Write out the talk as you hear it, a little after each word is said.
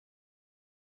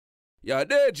Yeah,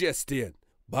 DJ Stain.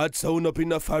 Bad sound up in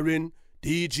the foreign.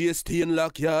 DJ Stain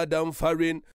lock yard and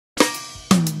foreign.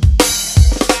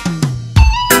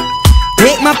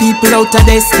 Take my people out of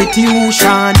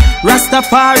destitution.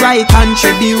 Rastafari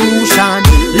contribution.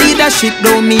 Leadership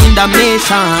don't mean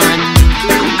damnation.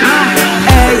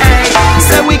 Hey,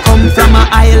 so we come from an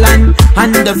island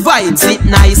and the vibes it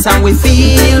nice and we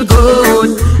feel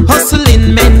good.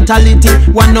 Hustling mentality,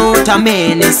 one out a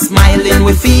man is smiling,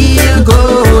 we feel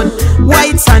good.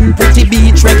 White sand, pretty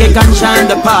beach, reggae, ganja and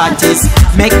the parties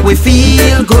make we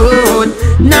feel good.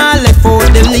 Now left out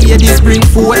the ladies, bring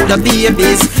forth the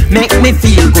babies, make me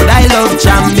feel good. I love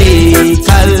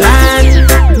Jamaica land,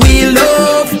 we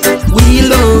love,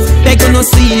 they're gonna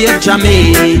see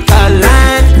Jamaica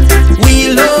land,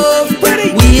 we love,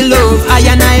 I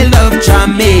and I love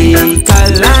Jamaica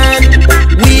land,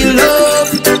 we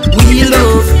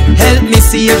love, help me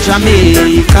see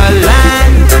Jamaica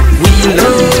land, we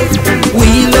love,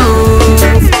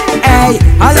 hey,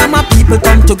 all of my people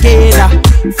come together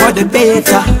for the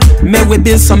better. May we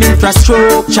build some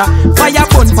infrastructure. Fire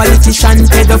gun politician,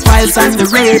 pedophiles and the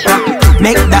raper.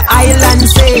 Make the island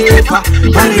safer.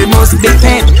 And we must be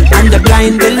fed and the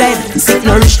blind be led. Sick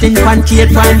nourished in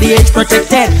pancake and the age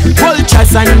protected.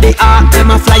 Vultures and the ark, them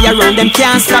a fly around. Them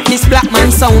can't stop this black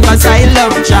man sound. Cause I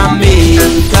love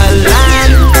Jamaica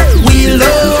land. We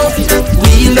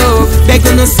love, they're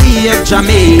gonna see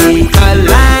Jamaica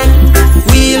land.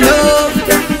 We love,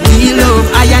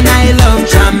 I and I love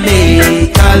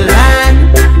Jamaica land.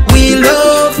 We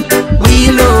love,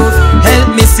 help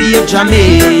me see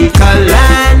Jamaica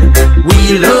land.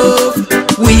 We love,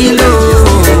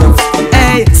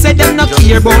 hey, say them not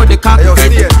care about the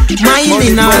cockpit.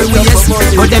 Mining always,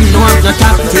 but them know I'm not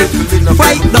active.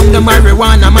 Fight down the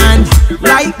marijuana man.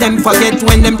 Like them forget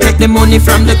when them take the money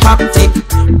from the Coptic.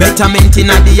 Betterment in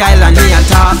the island here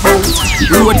talk about.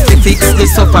 Road to fix the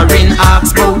suffering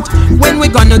ask about. When we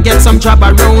gonna get some job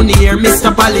around here,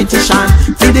 Mr. Politician?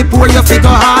 For the poor you figure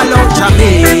all out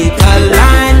Jamaica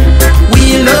land.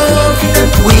 We love,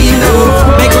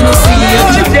 they gonna see you.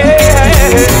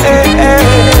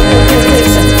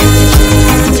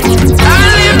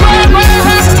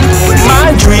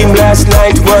 My dream last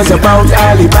night was about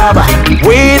Alibaba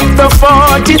with the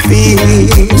 40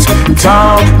 thieves.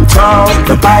 Tom,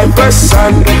 the piper's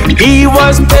son, he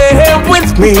was there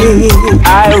with me.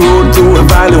 I rode through a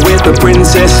valley with the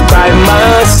princess by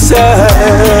my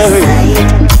side.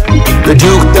 The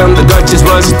Duke and the Duchess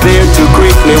was there to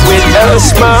greet me with a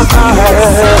smile.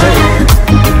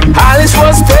 Alice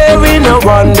was there in a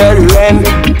wonderland,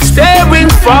 staring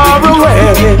far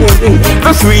away.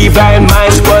 The three blind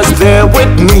mice was there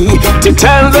with me to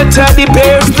tell the teddy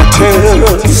bears the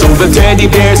tale. So the teddy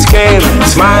bears came,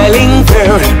 smiling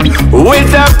there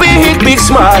with a big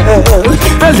smile.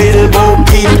 The little Bo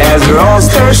Peep has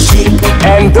lost her sheep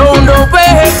and don't know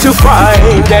where to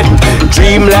find it.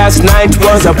 Dream last night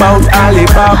was about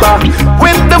Alibaba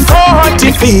with the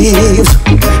 40 thieves.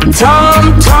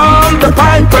 Tom, the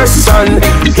piper's son,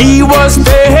 he was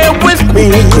there with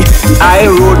me. I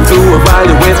rode through a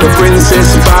valley with the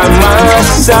princess by my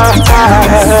side.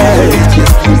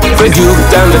 The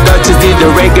Duke and the Duchess did the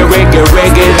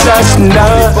reggae just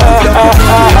now.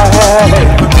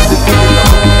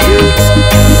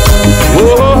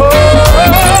 Oh,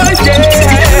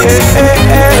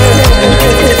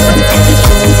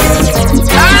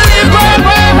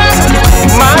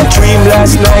 my dream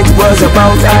last night was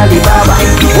about Alibaba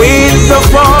with the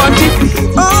 40.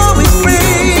 Always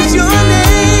praise your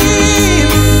name.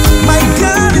 My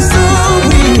God is so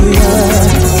real.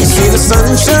 You see the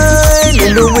sunshine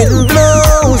and the wind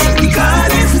blows.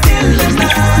 God is still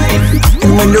alive.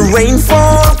 And when the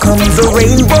rainfall comes the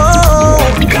rainbow.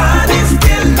 God is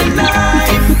still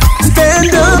alive.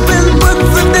 Stand up and put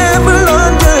the devil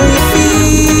under your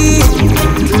feet.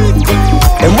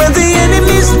 And when the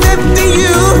enemies step to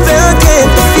you, they'll get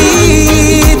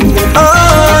defeat.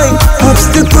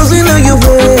 Obstacles in your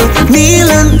way, kneel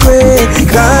and pray.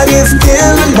 God is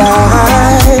still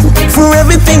alive. For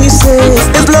everything He says,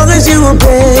 as long as you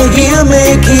obey, He'll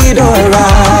make it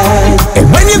alright.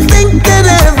 And when you think that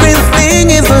everything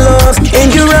is lost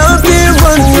and you're out there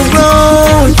on your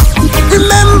own,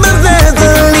 remember there's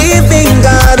a living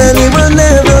God and He will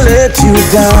never let you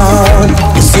down.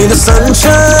 You see the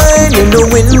sunshine and the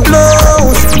wind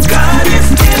blows. God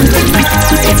is still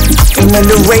alive. And when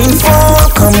the rainfall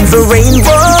comes the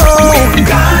rainbow.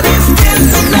 God is still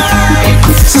alive.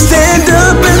 So stand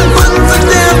up and put the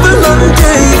devil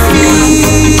under your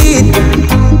feet.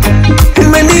 And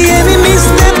when the enemy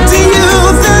step to you,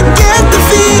 they'll get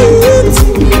defeat.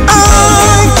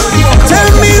 Oh, tell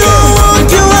me who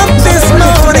woke you up this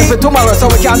morning. tomorrow so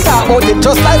we can talk about it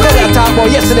just like we talked about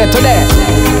yesterday, today.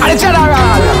 And the general,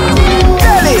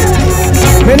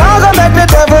 me nah gonna make the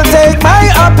devil take my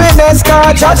happiness,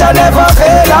 cause Jah never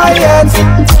fail I yet.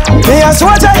 Me a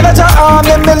soldier in a arm,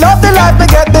 and me love the life me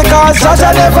get because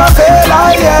Jah never fail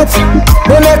I yet.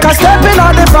 Me make a step in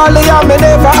on the valley and me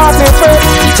never have to fret.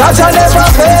 Jah never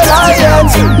fail I yet.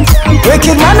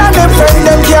 Wicked man and them friend,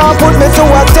 them can't put me to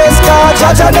a test,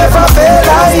 cause Jah never fail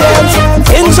I yet.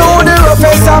 Into the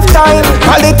roughest of time,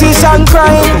 politician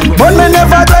crime, but me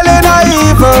never dwell in a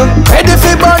evil. Ready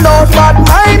fi burn out bad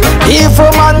mind,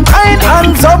 evil mankind,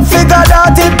 hands up, figure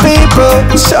that it people.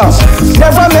 Sure,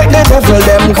 never make the devil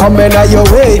them come in your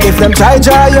way. If them try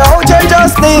dry you out, you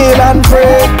just kneel and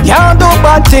pray. Can't do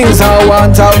bad things, I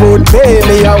want a good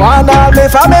baby. I want all my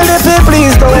family to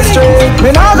please go astray.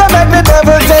 Me not gonna make the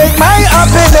devil take my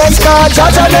happiness, cause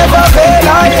Jah never fail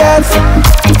I yet.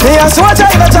 Me a soldier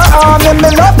in a arm, and me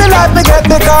love the life me get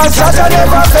because Jah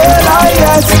never fail I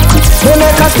yet. Me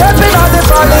make a step in on the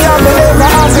valley and me never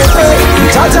have to pray.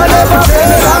 Jah never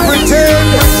fail I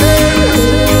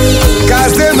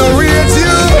cause they no rate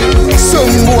you.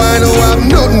 Some boy no have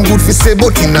nothing good for say,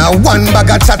 but in a one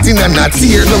bag of chatting and a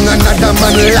tear down another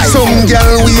man life. Some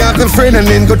girl we have the friend and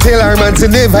then go tell her man to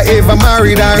never ever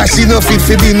marry her, cause she no fit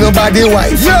for be nobody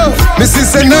wife. Yo, me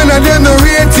sister none of them no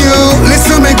rate you.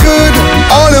 Listen me good,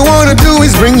 all they wanna do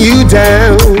is bring you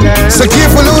down. So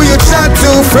careful who you chat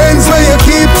to, friends where you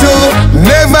keep to.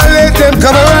 Never let them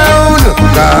come around,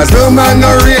 cause no man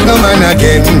no rate no man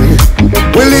again.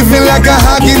 We living like a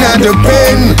hog in the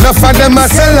pen. Enough of them a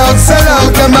sell out,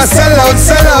 them a sell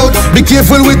out. Be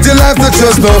careful with your life, not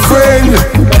just no friend.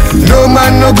 No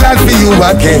man no glad for you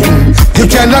again. You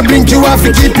cannot blink, you have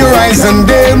to keep your eyes on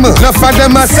them. Enough of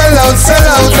them a sell out,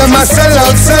 them a sell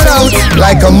out.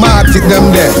 Like a market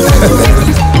them there.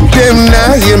 Them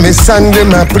now hear me song,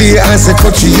 them a play and say,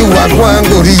 Kutchie, you are going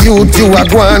good, youth, you are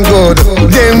going good.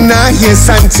 Them now hear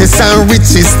Sanchez and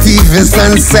Richie Stevens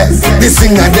and Seth. The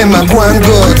singer, them are going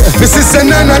good. Me sister,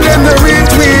 none of them no rate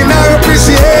we, nor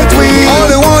appreciate we. All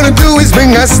they wanna do is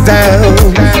bring us down.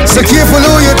 So careful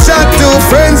who you chat to,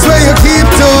 friends where you keep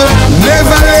to.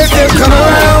 Never let them come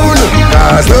around,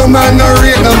 cause no man no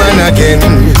rate no man again.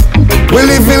 We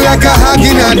living like a hog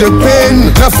in the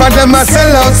pen. Enough of them a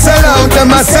sell out, them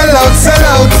a sell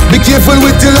out. Be careful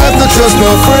with your life, not just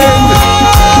no friend.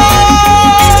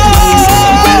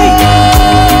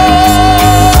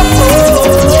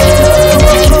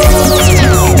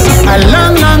 A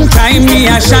long time me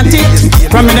a shot it.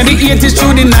 From in the 80s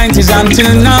through the 90s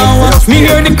until now. Me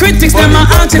hear the critics, them a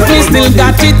ask if we still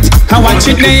got it. I watch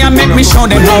it they and make me show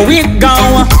them how it go.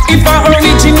 If our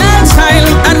original style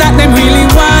and that them really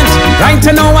want, right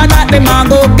to know what that them a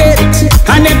go get.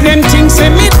 And if them things say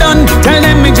me done, tell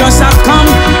them me just have come.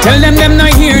 Tell them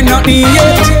not hear nothing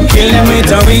yet. Kill them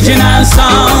with original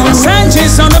song.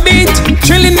 Sanchez on the beat,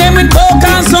 trilling them with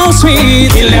vocals so sweet.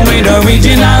 Kill them with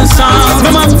original song.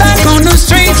 From I'm back on the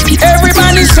street,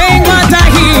 everybody saying what I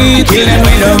hear. Kill them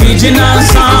with original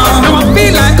song. Now I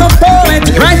feel like a poet,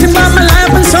 writing about my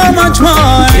life and so much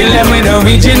more. Kill them with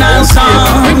original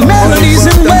song. With melodies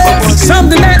and words,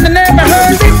 something that they never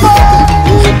heard before.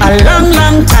 A long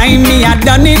time me had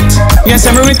done it. Yes,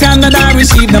 every time that I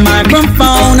receive the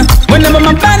microphone, whenever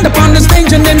my band up on the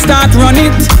stage and then start run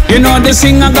it, you know the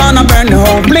singer gonna burn the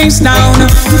whole place down.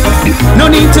 No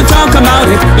need to talk about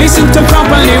it, listen to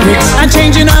proper lyrics. I'm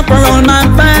changing up for all my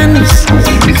fans.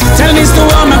 Tell this to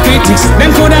all my critics,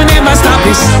 them coulda never stop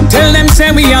this. Tell them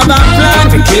say we have a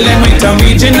plan to kill them with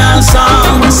original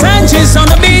song. Sanchez on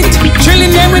the beat,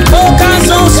 trilling them with vocals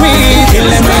so sweet. Kill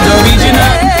them with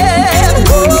original.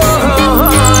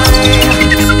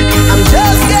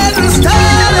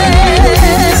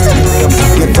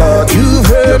 You've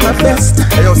heard my best,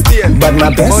 but my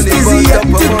best is yet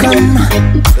to come.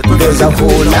 There's a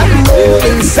whole lot more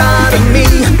inside of me.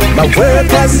 My work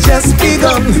has just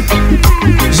begun.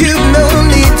 You've known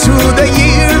me through the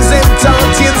years and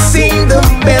thought you'd seen the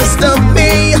best of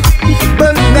me,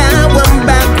 but now I'm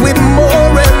back with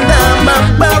more and I'm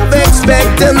above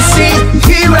expectancy.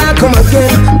 Here I come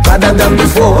again, better than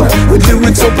before. With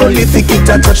lyrics so prolific, it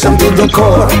a touch them to the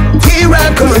core. Here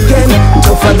I come again,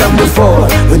 tougher than before.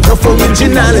 With enough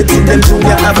originality, then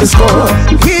Junior have a score.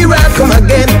 Here I come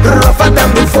again, rougher than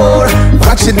before.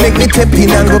 Watch it make me tap in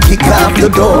and go kick off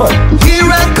the door. Here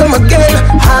I come again,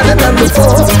 harder than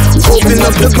before. Open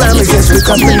up the Grammys, yes, we're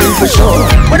coming in for sure.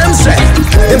 What I'm saying,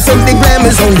 them some big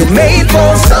Grammys only made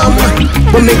for some,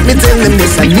 but make me tell them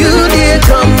this a new day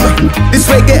come. This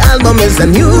reggae album is a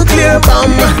nuclear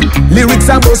bomb.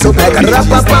 Lyrics are both up like a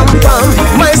rap-a-pam-pam.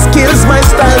 My skills, my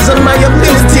styles and my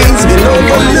abilities been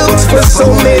overlooked for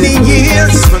so many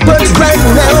years, but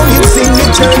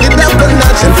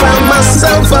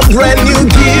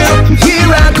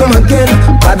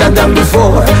than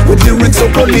before. With lyrics so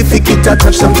prolific, it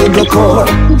touch them to the core.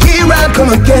 Here I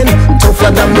come again,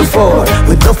 tougher than before.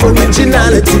 With enough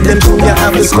originality, them two you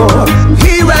have the score.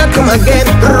 Here I come again,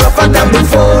 rougher than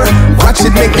before. Watch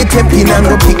it make me tap in and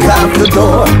go pick out the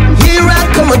door. Here I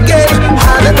come again,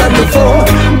 harder than before.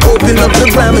 Open up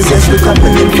the grammars, yes, we're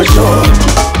coming in for sure.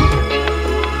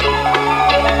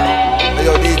 Hey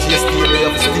yo, DJ Steve, hey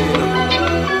yo, Steve.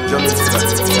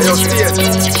 Hey yo,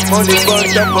 Steve, money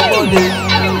burn up for money.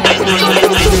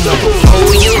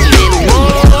 Oh, you've been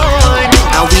warned.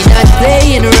 Are we not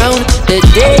playing around? The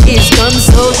day is come,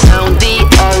 so sound the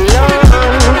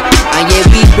alarm. And yeah,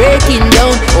 we breaking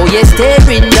down. Oh yeah,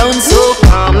 staring down, so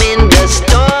calm in the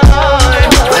storm.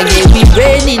 And yeah, we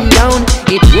raining down.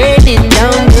 It raining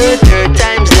down. The third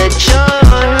time's the charm.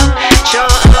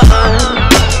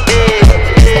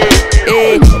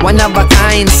 One of a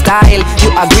kind style, you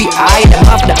agree? I them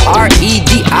have the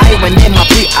R-E-D-I. When them a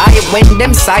pre-I, when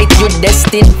them sight you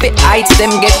destined for heights. Them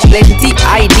get plenty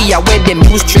idea where them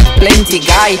use trick plenty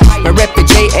guy. Me rep the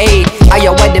J.A. I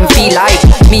where them feel like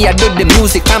me I do the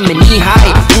music I'm me knee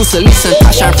high. Used to listen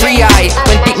Tasha Free Eye.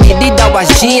 When pick me did that was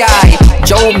G.I.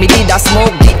 Joe me did a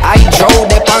smoke the I Joe.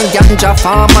 They pan ganja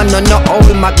farm and no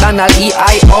old McDonald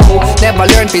E.I.O. Never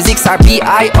learn physics or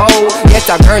P.I.O. Yet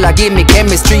a girl I give me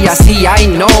chemistry I see I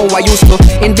know. I used to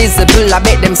invisible, I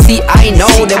bet them see I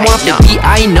know. Them want to be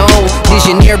I know. De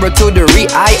Janeiro to the Rio,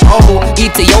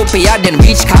 Ethiopia then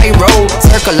reach Cairo.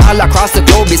 Circle all across the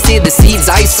globe, you see the seeds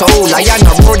I sow. Lion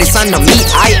or roar, the son of me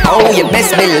I owe. You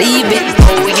best believe it.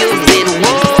 Oh, you've been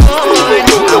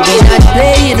warned. Are we not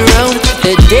playing around?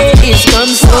 The day is come,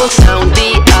 so sound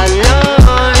the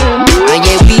alarm. And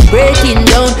yeah, we breaking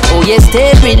down. Oh yeah,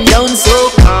 staring down, so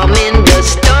calm in the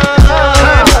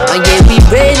storm. And yeah, we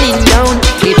raining down.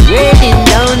 It raining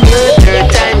down, the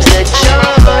third time's the charm.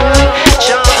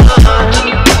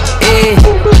 Hey.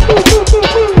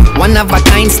 One of a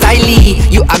kind styley,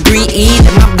 you agree?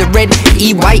 Them have the red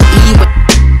E-Y-E.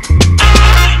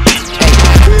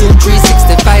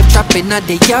 2365 trapping at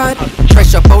the yard.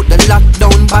 Fresh up out the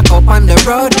lockdown, back up on the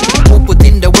road. Who put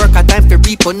in the work, a time for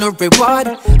reap on no reward.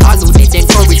 All who did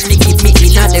encourage me, keep me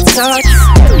in at them thoughts.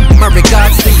 My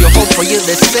regards to you, hope for you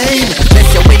the same. Bless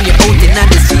you when you're out in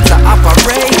the streets I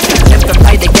operate. Left to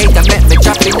fly the gate, I met me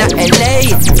dropping at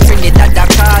LA. Trinidad,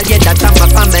 Dakar, yeah, that's my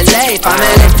family.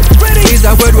 Is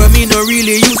a word where me no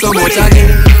really use so much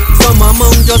again. Some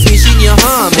among just wishing you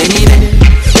harm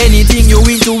anything you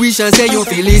intuition say you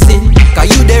feel listen. Cause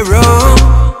you the wrong.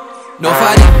 No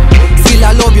father, still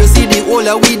I love you, see the whole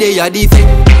of we they are different.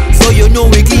 So you know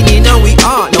we cleaning and we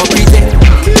are no pretend.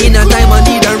 In a time of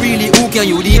need and really who can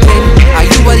you depend? Are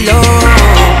you alone?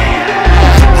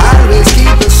 Always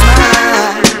keep a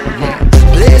smile.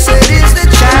 Blessed is the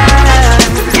child.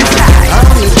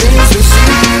 Only things we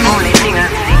see.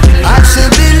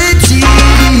 Possibility.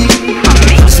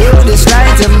 So this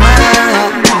light of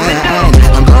mine,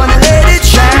 I'm gonna let it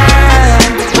shine.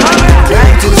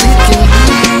 Bright as it can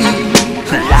be.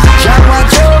 Shine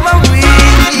watch over me.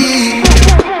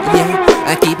 Yeah,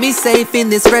 and keep me safe in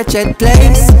this wretched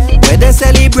place where they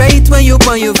celebrate when you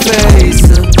on your face.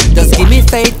 Just give me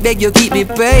faith, beg you keep me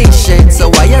patient.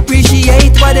 So I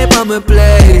appreciate whatever on my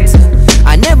plate.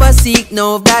 I never seek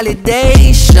no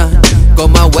validation. Go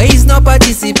my ways, no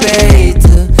participate.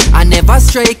 I never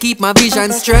stray, keep my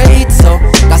vision straight. So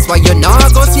that's why you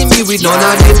not go see me with none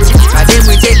of them. And then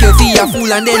we take you for a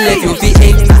fool and then let you be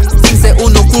in. Things say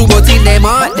no cool but in them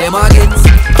heart, them against.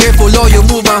 Careful how you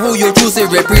move and who you choose to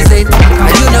represent.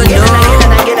 And you don't know.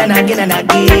 Again and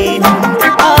again.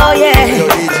 Oh yeah.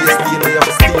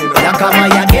 Come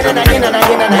again and again and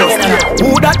again and again.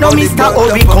 Who that know Mr.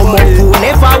 Ori come up who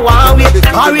never want wait.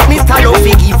 Or if Mr.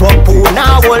 Luffy give up who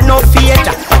now will no fear.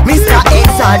 Mr.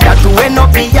 Exalt that who end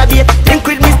up be a bait. Think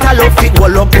with Mr. Luffy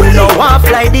will up who no want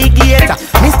fly the gate.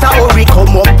 Mr. Ori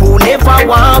come up who never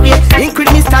want wait. Think with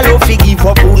Mr. Luffy give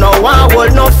up who no want will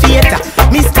no fear.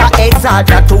 Mr. Exalt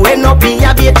that who end up be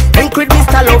a bait. Think with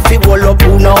Mr. Luffy will up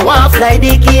who no want fly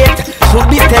the gate. Should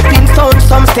be stepping sound,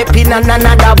 some stepping and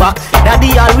another back.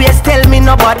 Daddy always tell me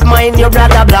no bad mind your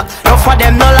brother black. No for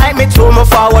them no like me throw me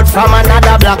forward from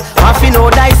another block. Half you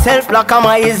know thyself black and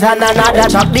my is on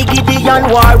another track. The Gideon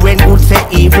war when good say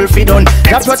evil fi done.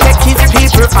 To protect his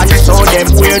people and show them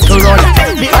where to run.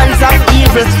 The hands of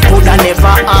evil coulda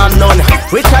never harm none.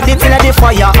 We tried it in the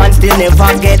fire and still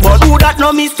never get. But who that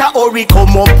know Mr. Ori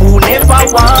come up who never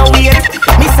want wait.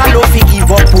 Mr. Luffy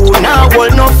give up who now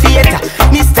will no fate.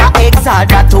 Mr. Exalt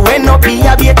that to end up be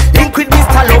a bait. Link with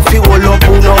Mr. Luffy will up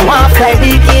who no want fly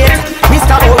the gate.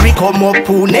 Mr. Ori come up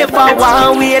who never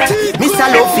want wait. Mr.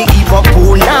 Luffy give up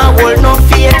who now will no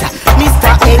fate.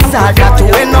 Mr. It's harder to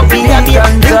end up in a beer.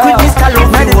 Drink with Mr.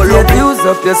 Love, meditate, use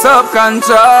up your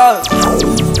self-control.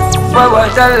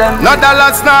 No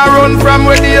dollars now run from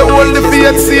where they hold the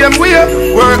faith same way.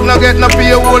 Work no get no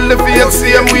pay, hold the faith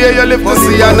same way. You live to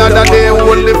see another day,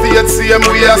 hold the faith same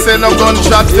way. I say no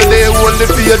gunshot today, hold the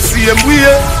faith same way.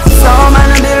 So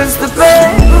many bills to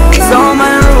pay, so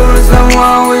many rules and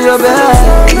one we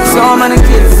obey. So many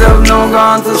kids have no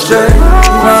gone to stray.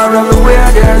 Far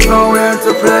everywhere, there's nowhere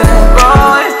to play.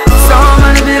 Boy, so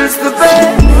many bills to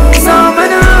pay, so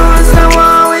many rules and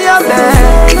one we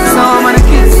obey. So many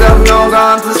kids have no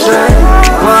gone to stray.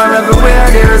 Far everywhere,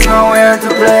 there's nowhere to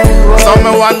play. Boy. So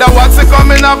me wonder what's it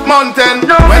coming up mountain.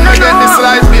 When we get this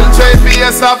light bill,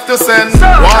 JPS have to send.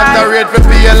 Water rate for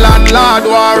pay landlord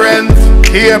warrant.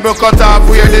 Cable cut off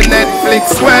where the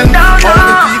Netflix went. All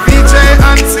the TVJ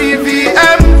and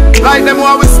CVM, like them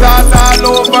while we start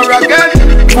all over again.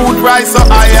 Food price so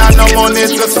high and no money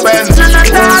to spend.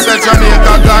 Who said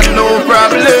Jamaica got no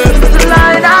problem?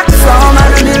 So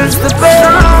many bills to pay,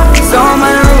 so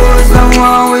many rules and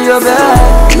one we obey.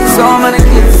 So many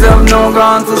kids have no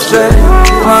gone to stray.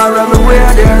 Far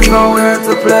everywhere, there's nowhere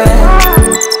to play.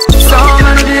 So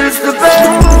many bills to pay,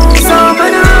 so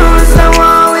many rules and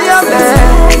one we obey.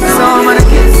 So many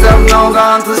kids have no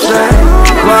gone to stray.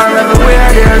 Far everywhere,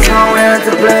 there's nowhere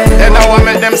to play. They know I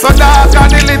make them so dark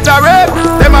and illiterate.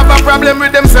 Them have a problem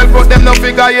with themselves, but them no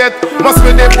figure yet. Must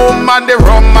be the boom and the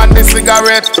rum and the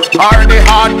cigarette, or the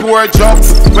hardcore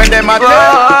drugs when them are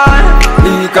dead.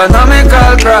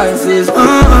 Economical crisis. Poor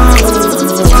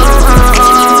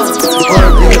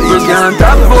people can't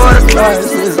afford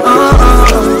prices.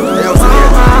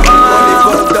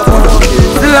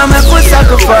 Still I make with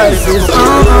sacrifices.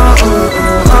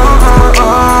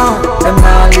 Them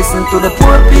now listen to the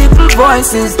poor people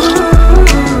voices.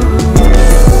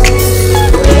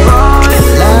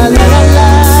 La la la la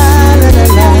la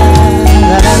la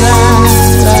la la la.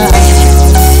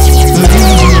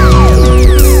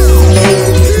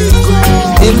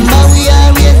 We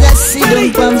always a sit down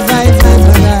from vibe and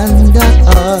under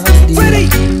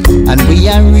and we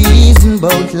are reason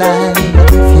about life.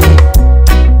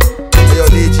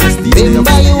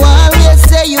 Remember you always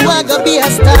say you are gonna be a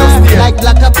star, like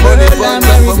Black a Pearl and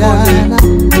Maridana.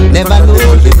 Never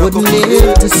know you wouldn't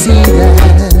live to see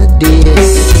that day.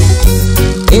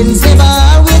 Ends never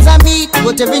always a meet,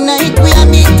 but every night we a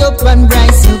meet up on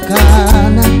Bryson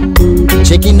Corner,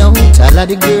 checking out all of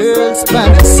the girls by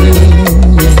the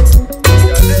scene.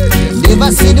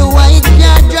 Never see the white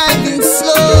car driving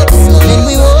slow, then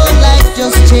we all life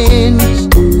just change.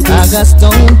 August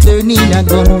don't turn in a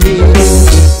gun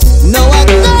race. No a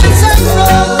guns and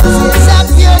roses, a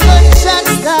pure gunshot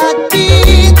start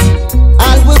beat.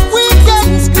 All we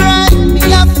weekends grind, me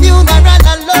a funeral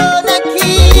alone a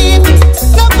keep.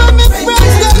 None of me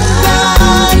friends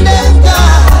them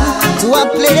gone to a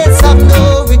place of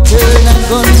no return. A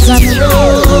guns and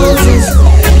roses,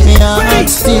 me a heart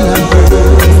still a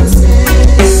burn.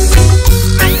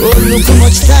 Oh, look how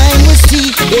much time we see.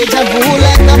 Deja vu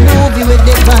like a movie with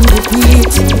the band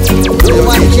repeat. No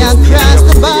one can cross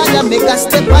the border, make a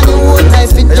step on the whole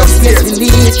life, it just gets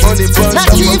deleted. Not even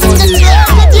the girl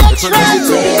that you're trying.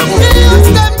 The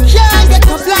youth them can't get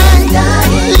no blind.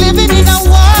 Living in a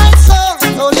war zone,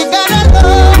 only gotta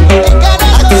know, they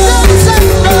gotta know. Some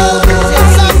road,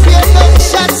 some fear,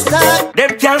 gunshot start.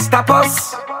 Them can't stop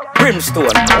us.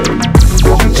 Brimstone.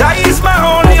 Jah is my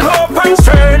only hope and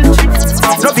strength.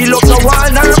 No be look no wall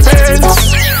nor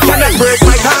fence. Cannot break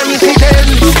my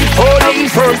confidence. Holding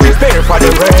firm, prepare for the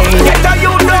rain. Yet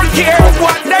you don't care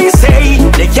what they say.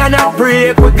 They cannot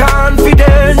break with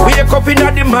confidence. Wake up in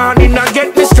the morning and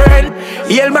get me strength.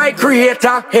 Hail my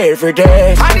creator every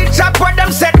day. And the chop what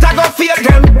them set I go fear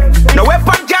them. No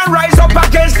weapon can rise up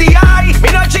against the eye. Me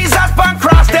no Jesus pan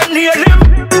cross them near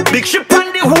him. Big ship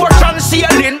on the ocean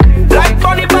sailing. Like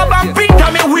Bunny Bob and Peter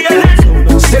me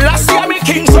wailing. Still I see me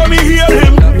king so me hear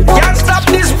him. Can't stop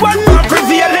this one man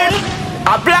prevailing.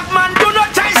 A black man do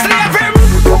not try slave him.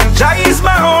 Jah is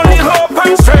my only hope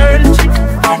and strength.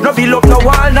 No be look no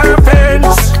wall nor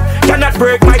fence. Cannot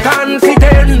break my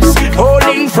confidence.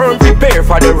 Holding firm, prepare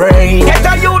for the rain. Yet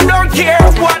you don't care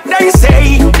what they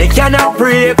say. They cannot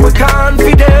break with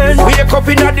confidence. Wake up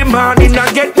in the morning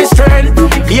and get me strength.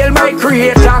 Hail my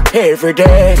creator every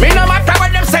day. Me no matter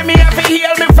what them say, me have to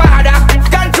hail me father.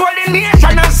 Control the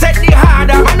nation and set the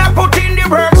harder. And I put in the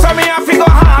work so me have to go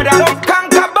harder. Don't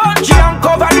conquer bungee and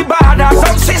cover the border.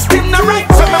 Some system no right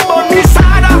so me burn this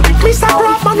harder. Mr.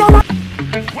 Promotional no.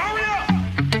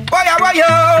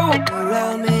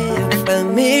 Around me are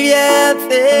familiar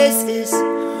faces,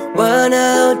 worn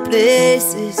out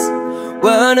places,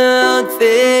 worn out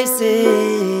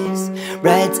faces.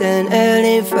 bright and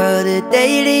early for the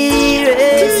daily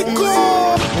races.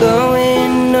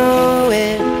 Going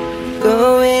nowhere,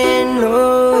 going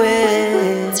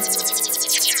nowhere.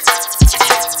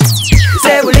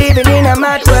 Say we're living in a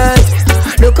mad world.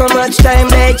 Look how much time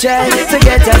they try to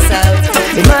get us out.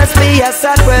 It must be a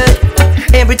sad world.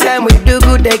 Every time we do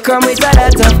good, they come with a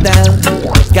lot of doubt.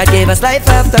 God gave us life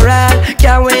after all.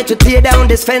 Can't wait to tear down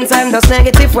this fence and those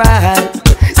negative walls.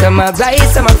 Some are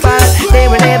rise, some are fall. They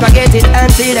will never get it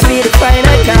until they feel the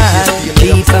final call.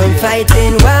 Keep on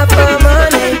fighting, war for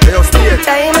money.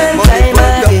 Time and time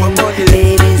again.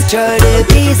 Ladies, joy, the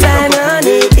peace and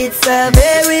honey. It's a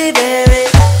very, very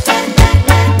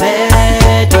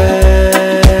mad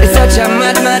world. It's such a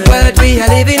mad, mad world we are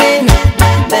living in.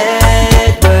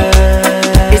 Mad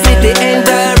world. Is it the end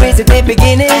or is it the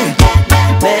beginning?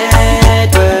 Mad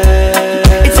world.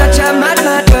 It's such a mad,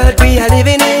 mad world we are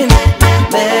living in.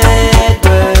 Mad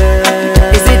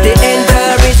world. Is it the end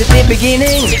or is it the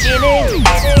beginning?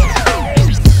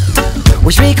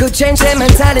 Wish we could change their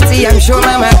mentality. I'm sure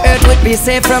Mama Earth would be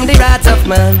safe from the wrath of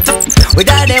man.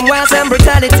 Without them wars and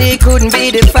brutality, couldn't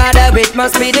be the father, it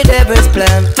must be the devil's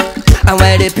plan. And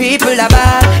while the people are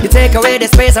bad, you take away the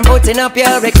space and putting up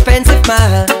your expensive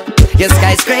mall. Your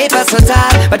skyscraper so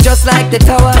tall, but just like the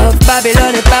Tower of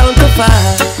Babylon, it's bound to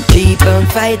fall. Keep on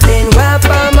fighting, war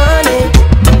for money.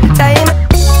 Time.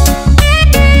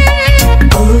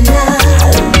 Oh Lord.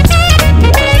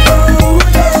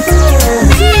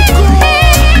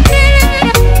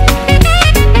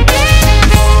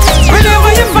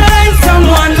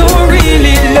 Someone who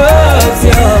really loves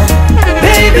you,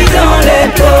 baby, don't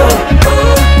let go.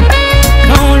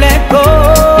 Don't let go.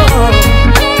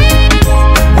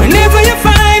 Whenever you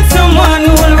find someone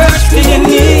who will rush to your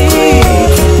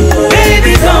knees,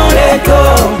 baby, don't let go.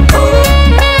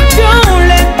 Don't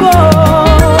let go.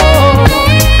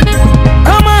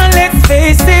 Come on, let's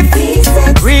face it.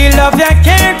 Real love, you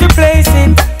can't replace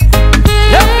it.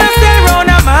 Love not sell round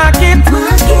a market.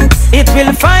 It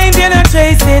will find you, not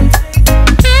chase it.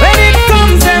 When it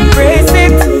comes, embrace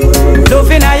it.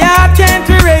 Love in a heart, can't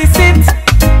erase it.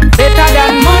 Better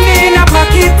than money in a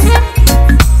pocket.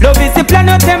 Love is the plan,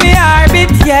 not me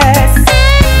orbit, yes.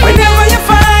 Whenever you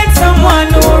find someone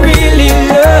who really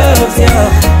loves you,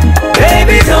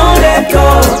 baby, don't let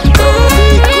go.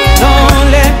 Don't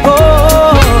let go.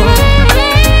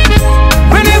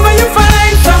 Whenever you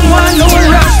find someone who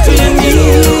rush to your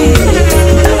knees,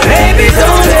 baby,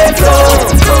 don't let go.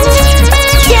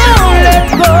 Don't let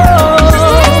go.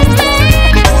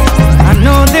 I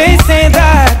know they say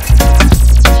that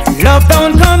love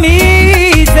don't come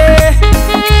easy.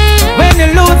 When you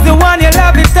lose the one you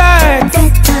love, it hurts.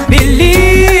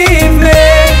 Believe me,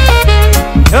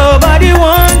 nobody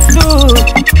wants to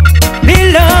be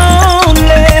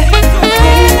lonely.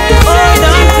 Hold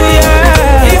on to your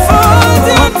heart. If all's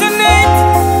up tonight,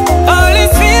 all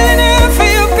is feeling here for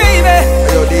you, baby.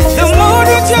 The mood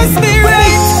will just be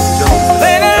right.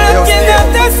 When I'm looking at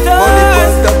the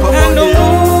stars and the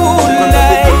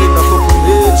moonlight,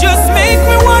 just make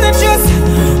me wanna just,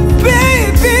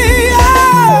 baby,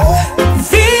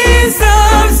 these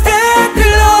arms that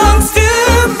belongs to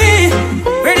me,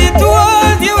 ready to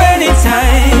hold you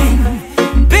anytime,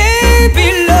 baby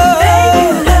love.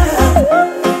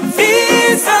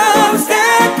 These arms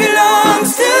that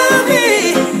belongs to me,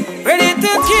 ready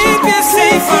to keep you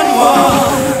safe and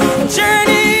warm.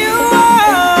 Journey you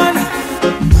on,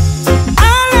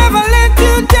 I'll never let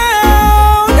you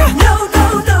down. No, no,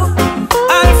 no.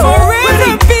 I'll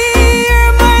forever be your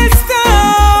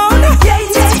milestone. Yeah,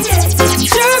 yeah, yeah.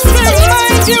 Just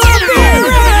remind you I'll be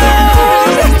around.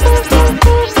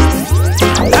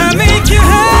 I'll make you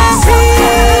happy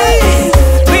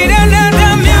with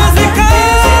another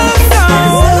musical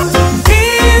song.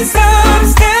 These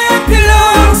arms that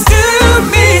belongs to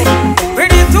me,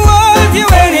 ready to hold you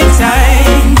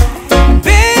anytime,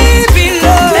 baby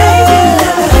love.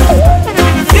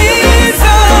 These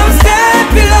arms that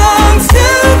belongs to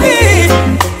me,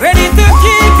 ready to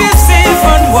keep you safe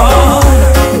and warm.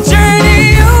 Journey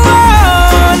you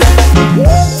on,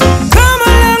 come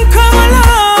along, come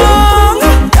along.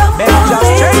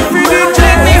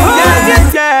 Let me hold you.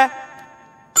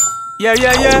 Yeah,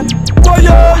 yeah, yeah. Boy,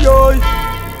 yo, yo.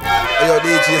 Ayo,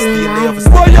 DJ Steen, they have a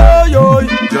Boy, yo, yo.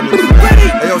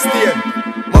 Ayo, Steen.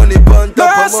 Money burn top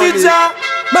of money. Mercy, Jah.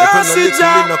 Mercy,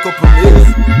 Jah. In a couple years.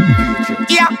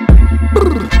 Yeah.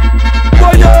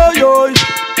 Boy, yo, yo.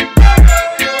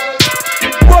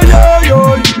 Boy, yo, yo.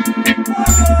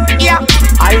 Yeah.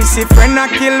 I see friend a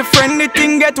kill friend, the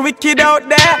thing get wicked out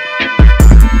there.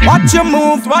 Watch your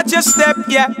move, watch your step,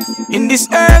 yeah. In this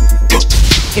earth,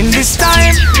 In this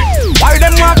time, why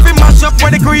them want to mash up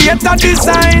where the creator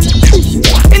design?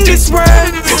 In this world,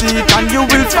 seek and you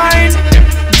will find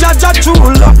Jaja true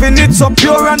love in it so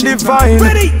pure and divine.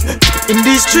 In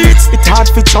these streets, it's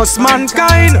hard to trust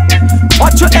mankind.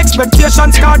 What your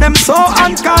expectations, cause them so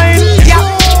unkind. Yeah,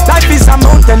 life is a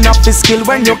mountain of the skill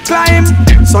when you climb.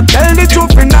 So tell the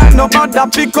truth in nine, nobody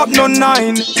pick up no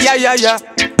 9. Yeah.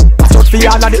 Watch out for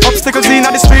all of the obstacles in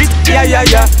the street.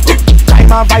 Yeah.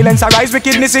 Crime and violence arise,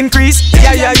 wickedness increase.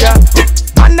 Yeah.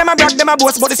 And them a brag, them a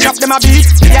boast, but the strap them a beat.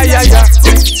 Yeah.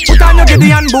 Put on your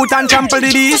Gideon boot and trample the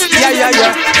beast. Yeah.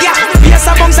 Yes,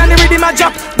 a bounce and the rhythm a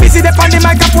drop. Busy dep on the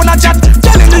microphone a chat.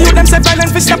 Telling the youth them say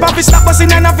violent fi stop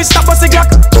busting and fi stop busting glock.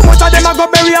 Too much of them a go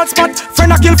bury hot spot. Friend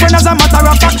a kill friend as a matter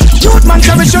of fact. Youth man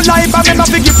cherish your life and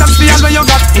remember fi give them for all when you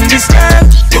got. In this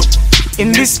world, in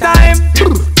this time,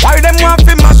 why them want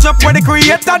fi mash up where the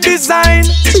creator design?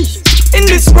 In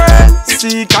this world,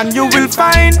 seek and you will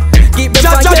find. Keep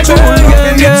the fire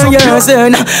burning,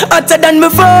 son. Hotter than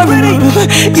before.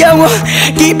 Yeah,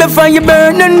 keep the fire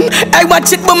burning. I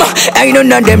watch it, mama. I know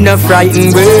none of them not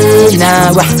frightened.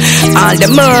 Now, all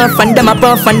them off and them a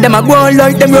puff and them a go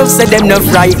like them rough, so them not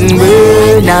frightened.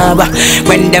 Now,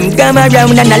 when them come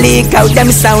around and I leak out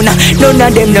them sound, none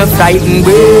of them not frightened.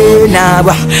 Now,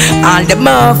 all them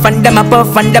off and them a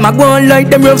puff and them a go like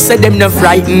them rough, so them not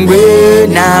frightened.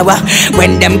 Now,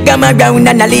 when them come around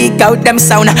and I leak out them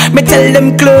sound, me tell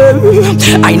them close.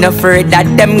 I no afraid that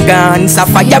them guns a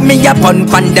fire me upon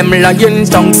them lion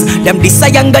tongues. Them this I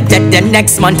young got dead the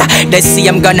next month. They see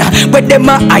I'm gonna with them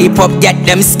a hype up, get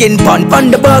them skin pun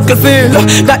on the battlefield.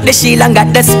 Got the shield and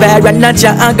got the spear and not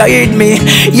ya guide me.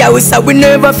 Yeah, so we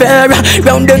never fair.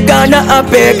 Round the corner up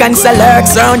here cancel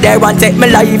lurks round there and take my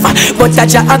life, but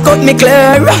that ya cut me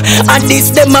clear. And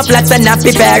this them a plot and a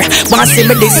prepare. Want see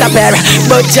me disappear,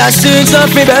 but just sins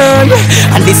up me burn.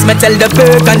 And this me tell the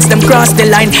pagans them cross the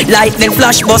line. Lightning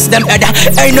flash bust them head.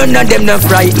 Ain't none of them no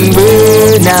frightened.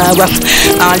 Now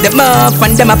all them off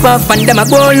and them a puff and them a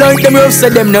go like them rough, so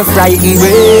them no frightened.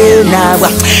 Now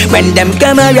when them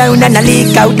come around and I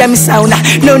leak out them sound,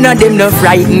 none of them no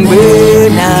frightened.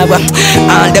 Now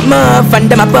all them off and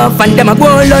them a puff and them a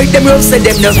go like them rough, so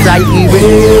them no frightened.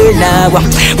 Now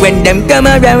when them come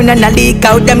around and I leak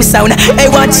out them sound, hey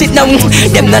watch it now.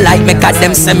 Them no like me 'cause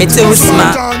them say me too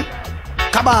smart.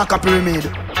 Kabaka Pyramid,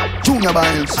 Junior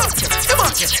Biles.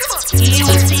 You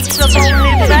seek of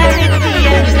only vanity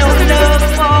and no love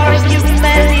for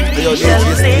humanity shall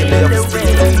fade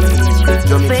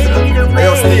away.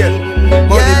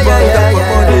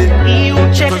 He who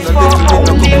checks for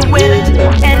only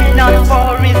wealth and not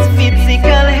for his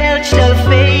physical health shall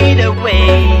fade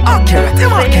away.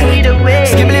 Fade away.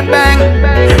 Skibbly bang,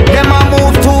 them a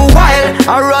move too wild,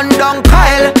 a run down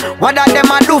Kyle. What that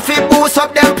them a do fi boost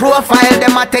up them profile?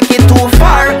 Them a take it too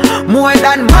far, more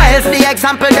than miles. The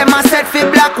example them a set fi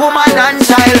black woman and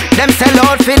child. Them sell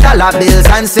out fi dollar bills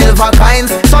and silver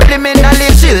coins.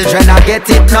 Subliminally children a get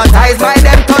hypnotized by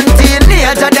them turn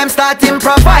teenager. Them start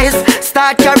improvise,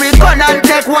 start carry gun and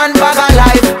take one bag of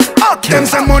life. Them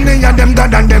some money and them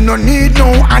god and them no need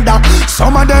no other.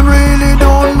 Some of them really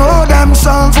don't know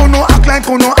themselves. Who no act like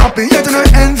who no happy, yet no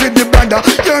envy the brother.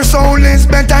 Your soul is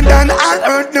better than all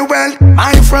earthly wealth.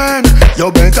 My friend,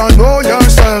 you better know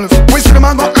yourself. We see them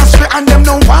a go astray and them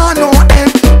no want no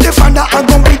help. The father I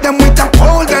go beat them with a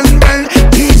golden bell.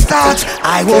 These thoughts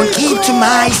I won't keep to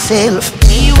myself.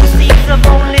 He who seeks of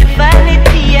only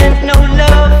vanity and no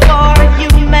love for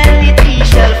humanity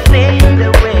shall fade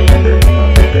away.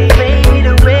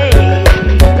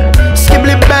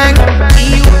 Bang.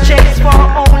 He who checks for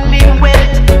only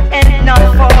wealth and not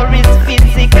for his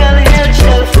physical health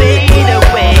shall fade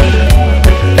away.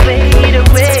 Fade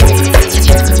away.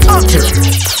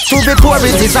 To be poor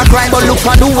it is a crime, but look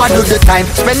for do what do the time.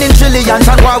 Spending trillions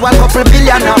on war, 1 couple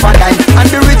billion of a dime. And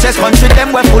the richest country,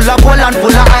 them were full of gold and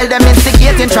full of oil. Them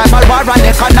instigating tribal war and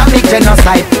economic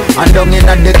genocide. And down in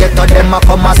the ghetto, them a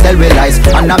come and sell with lies.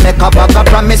 And a make a bag of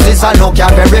promises and no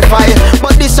can verify.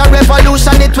 But this a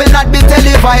revolution, it will not be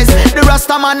televised. The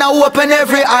Rasta man a open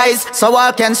every eyes, so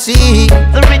I can see.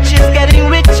 The rich is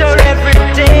getting richer every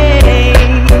day.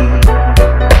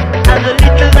 And the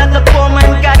little that the poor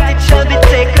man got, it shall be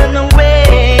taken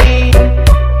away.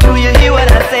 Do you hear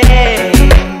what I say?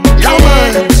 Yeah,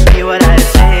 hear what I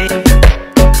say?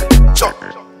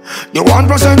 You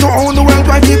 1% to own the world,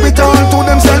 why keep it all to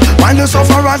themselves? While the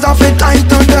sufferers have it tight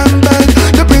to them belt.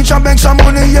 The preacher begs some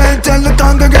money, yeah, tell the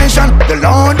congregation. The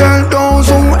Lord help those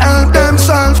who help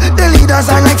themselves. The leaders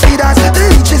are like feeders, the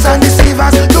leeches and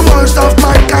deceivers. The worst of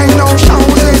mankind now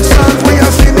shows itself. We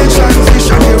have seen the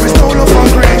transition, here is no love for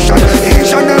creation.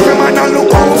 Each and every man a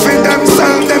look out for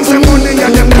themselves. Them say money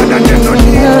and them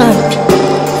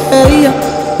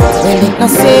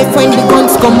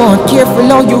come on, careful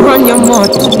how you run your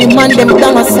mouth. To the man them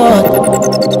down a sword.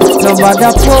 Nobody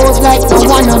pose like I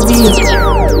wanna be.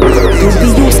 To the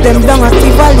youth them down a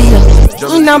Tivoli.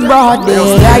 In a broad day,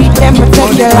 I them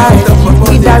protect your life.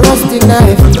 With a rusty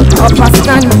knife, up a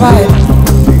standby.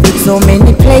 So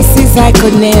many places I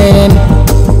could name.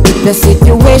 The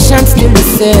situation still the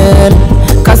same.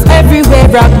 Cause everywhere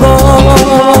I go,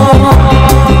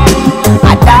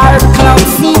 a dark cloud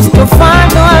seems to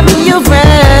follow me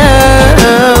around.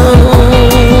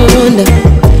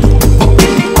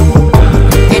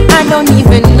 And I don't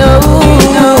even know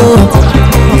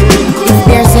if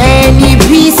there's any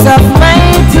peace of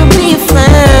mind to be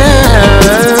found.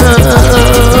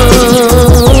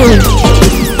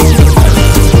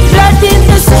 Blood in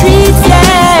the streets,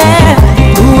 yeah.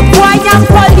 Rude boy and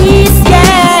police,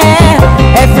 yeah.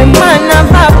 Every man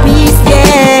have a peace,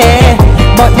 yeah.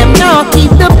 But them now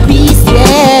keep the peace,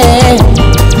 yeah.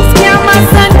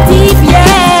 Scammers and thief,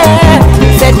 yeah.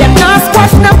 Said them now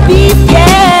squash the beef,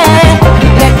 yeah.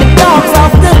 Let the dogs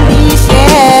off the leash,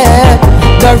 yeah.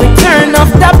 The return of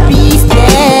the beast,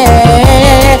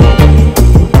 yeah.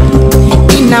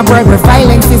 In a world where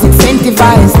violence is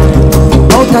incentivized,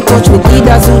 out of touch with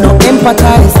leaders who don't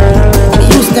empathize. They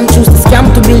use them, choose to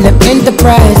scam to build an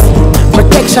enterprise.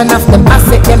 Protection of them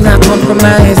asset, them not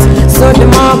compromise. So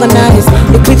them organize,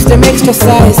 the clips them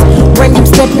exercise. When them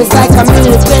step is like a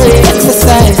military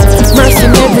exercise.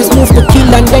 Mercenaries move to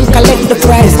kill and then collect the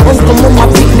prize. Uncle mama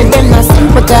picnic, them not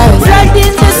sympathize. Blood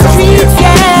in the streets,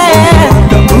 yeah.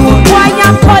 Rude boy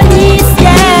and police,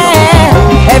 yeah.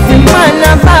 Every man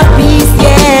have a peace,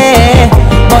 yeah.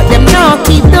 But them now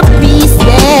keep the peace,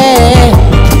 yeah.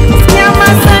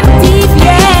 Scammers and thief,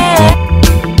 yeah.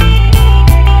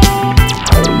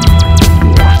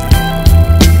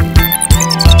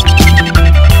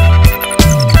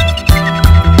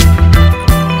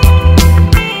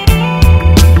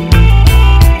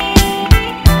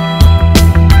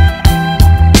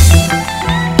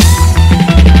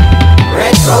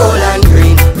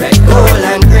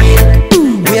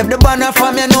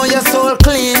 From you know your soul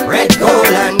clean. Red, gold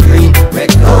and green.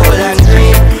 Red, gold and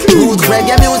green. Roots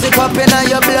reggae music up in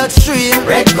your bloodstream.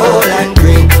 Red, gold and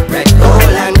green. Red, gold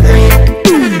and green.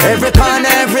 Every corner,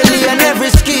 every lane, every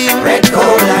scheme. Red,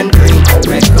 gold and green.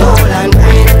 Red, gold and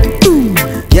green.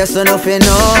 Yes or nothing,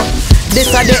 no. This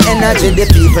are the energy, the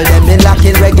people, them been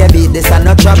locking reggae beat. This are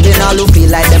not trapping, all who feel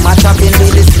like them are tapping,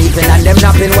 be the sleeping and them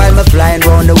napping while me flying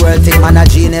round the world. Think man a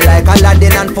genie like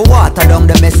Aladdin, and for water down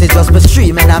the message just be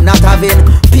streaming. I'm not having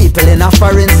people in a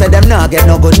foreign say them not get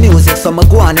no good music. So me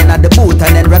go on in at the booth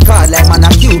and then record like man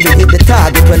a cube. Hit the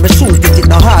target when we shoot it,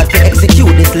 it no hard to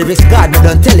execute this lyrics. God, me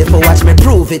don't tell it for watch me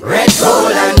prove it. Red,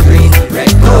 gold and green, red,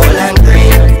 gold and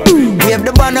green. Wave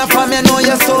the banner from you know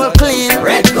your soul clean.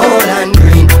 Red, gold and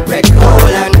green, red,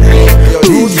 gold and green.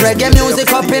 Roots reggae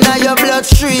music up in your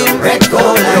bloodstream. Red,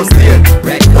 gold and green,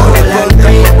 red, gold and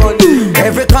green.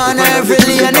 Every corner, every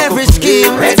lane, every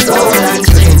scheme. Red, gold and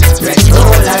green, red,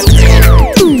 gold and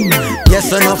green.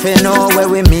 Yes or nothing, know where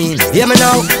we mean. Hear me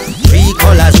now. Three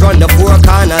colors run the four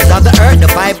corners of the earth.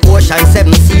 The five oceans, 7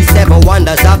 seas, 7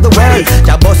 wonders of the world.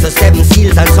 Jah bust the 7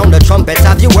 seals and sound the trumpets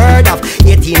of your word of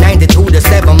 1892, the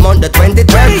 7th month, the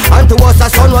 23rd. Unto us a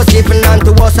son was given,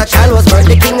 unto us a child was born.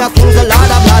 The King of Kings, the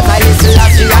Lord of Lords, I listen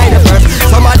last the I the first.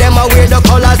 Some of them are weird the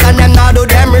colors and them now do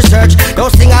them research. Don't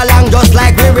sing along just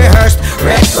like we rehearsed.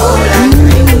 Red, gold and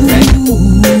green, red.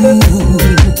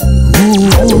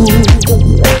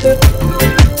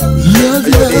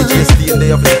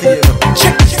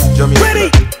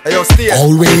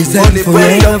 Always and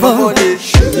forever.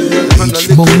 Each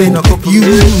moment of you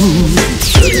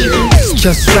is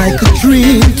just like a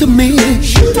dream to me.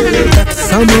 That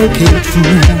summer came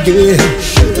true,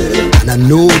 yeah. And I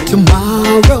know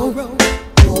tomorrow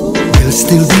will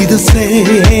still be the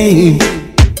same.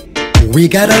 We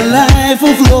got a life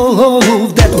of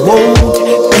love that won't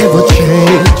ever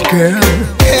change, girl.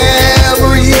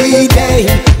 Every day,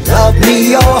 love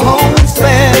me your own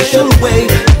special way.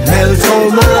 Melts all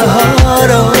my heart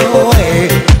away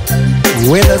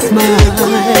with a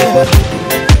smile.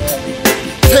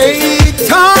 Take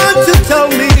time to tell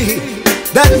me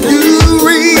that you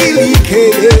really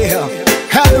care.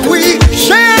 And we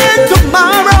share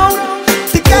tomorrow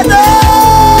together.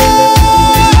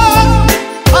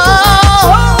 I'll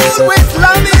always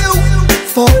love you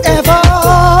forever.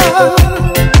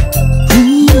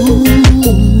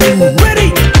 Ready?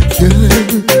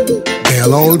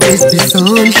 There'll always be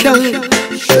sunshine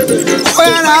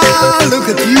when I look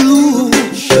at you.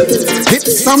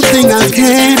 It's something I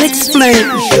can't explain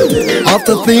of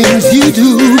the things you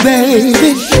do,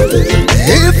 baby.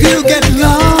 If you get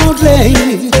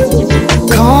lonely,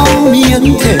 call me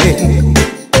niente.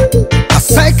 A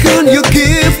second you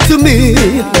give to me,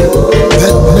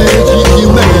 that magic you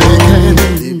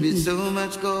make. There's so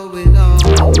much going on,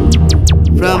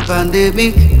 from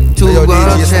pandemic to war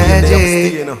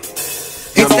tragedy.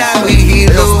 It's time we heal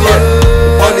the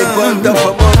world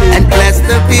and bless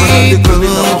the people,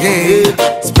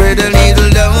 yeah. Spread a little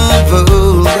love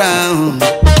around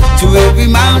to every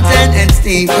mountain and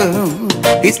steeple.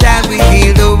 It's time we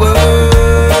heal the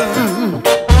world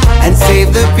and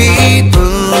save the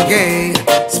people, yeah.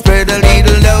 Spread a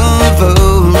little love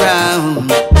around.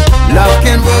 Love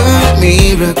can work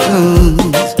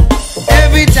miracles.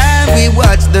 Every time we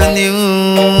watch the news,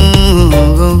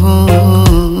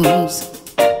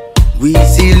 we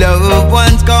see loved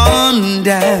ones gone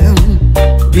down,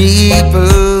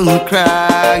 people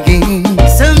crying.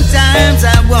 Sometimes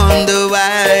I wonder why.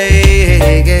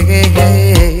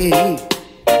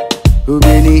 How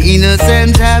many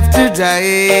innocents have to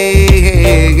die?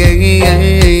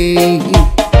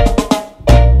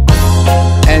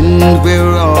 And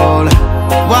we're all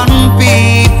one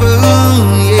people,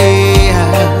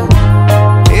 yeah.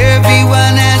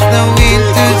 Everyone has the will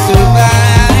to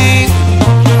survive.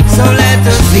 So let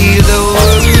us heal the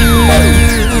world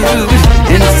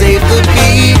and save the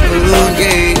people,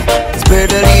 yeah. Spread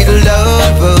a little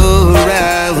love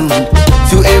around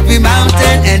to every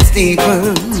mountain and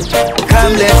steeple.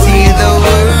 Come, let's heal the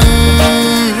world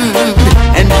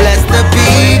and bless the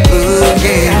people,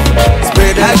 yeah.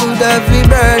 Spread a good love we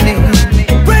burning.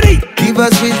 Give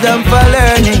us wisdom for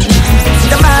learning.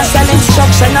 The martial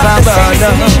instruction of the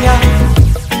Sanchez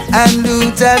and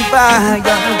Lutanfyah.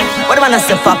 What do I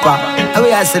say, Papa? How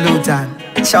we are Lutan?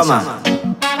 Show man.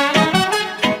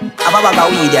 Ababaga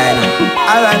weed there now.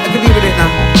 Alright, I can deal with it now.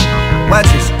 Watch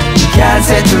this. Can't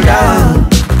settle down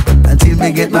until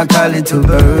me get my calling to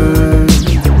burn.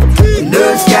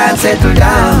 Nerves can't settle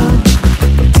down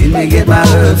till me get my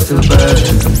herbs to burn.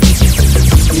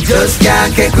 You just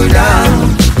can't keckle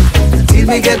down till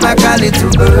me get my calling to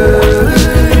burn.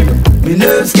 Me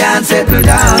nerves can't settle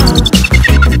down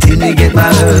till me get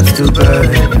my herbs to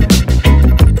burn.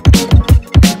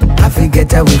 I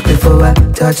forget a week before I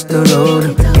touch the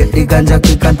road. Get the ganja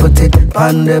quick and put it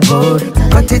on the board.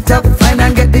 Cut it up fine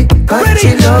and get the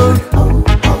cutchy load.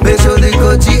 Make sure the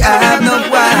Gucci have no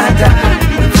water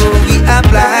before we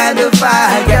apply the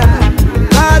fire.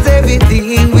 Cause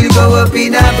everything will go up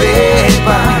in a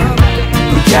paper.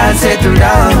 We can't settle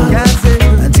down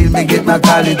until me get my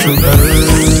calling to burn.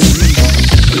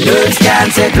 Nerves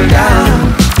can't settle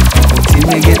down until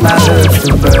me get my herbs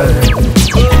to burn.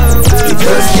 We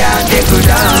just can't settle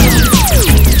down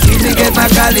until me get my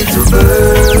calling to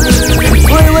burn.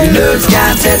 Nerves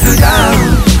can't settle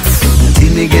down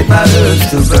till me get my herbs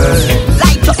to burn.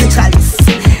 Light up the chalice.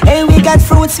 Hey, we got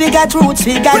fruits, we got roots,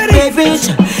 we got beverage.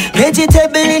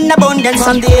 Vegetable in abundance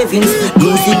from the heavens.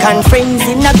 Music and friends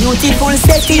in a beautiful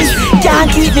setting.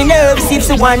 Can't keep me nerves if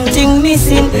the one thing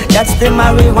missing. That's the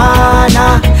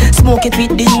marijuana. Smoke it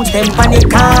with the youth, them on the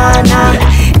corner.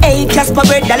 Hey, Casper,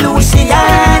 brother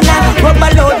Luciano.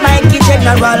 Rubber load, Mikey,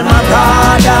 General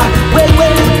Magada. Well,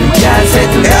 can't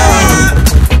settle down.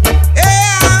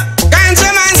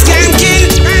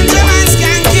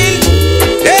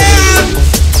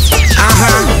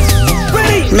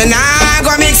 Me nah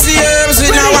go mix the herbs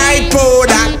with no white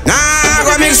powder. Nah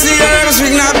go mix the herbs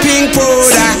with no pink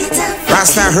powder.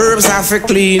 Rasta herbs are for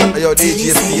clean.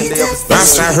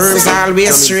 Rasta herbs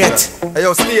always straight. Nah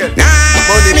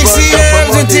mix the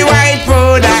herbs with the white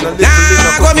powder.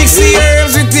 Nah go mix the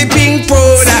herbs with the pink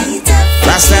powder.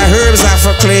 Rasta herbs are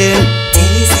for clean.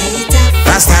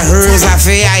 Rasta herbs are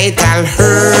for vital.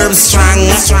 Herbs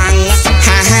strong.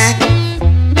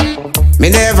 Me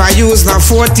never use no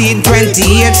 14,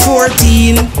 28,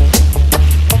 14.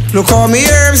 Look how me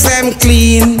herbs them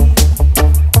clean.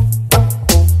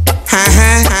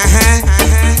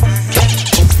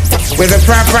 With a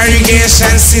proper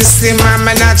irrigation system and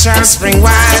my natural spring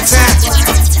water,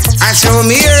 I show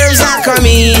me herbs are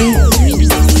coming.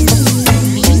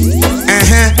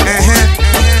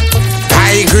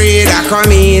 High grade are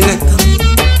coming.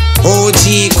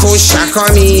 OG Kush are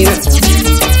coming.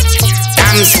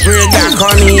 Spread that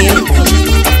coming.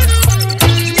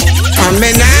 And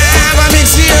me nah go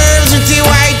mix the herbs with the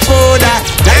white powder.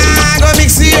 Nah go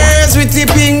mix the herbs with the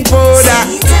pink powder.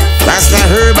 That's the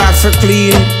herb are for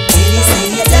clean.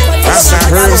 That's the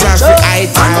herbs are for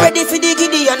item. I'm ready for the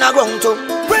giddy and I ground to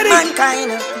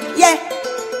mankind. Yeah,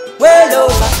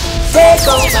 well over, take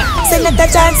over. Send it a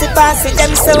chance to pass it.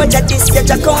 Them soldier this year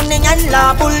Jaconing and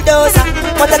law bulldozer.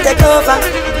 What a take over,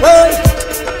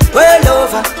 well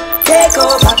over. Take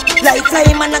over, like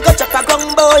flying man, I got up a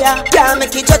gun boy. ya. Can't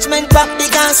make it judgment back big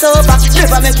and sober.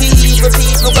 Never make it evil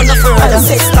people gonna further.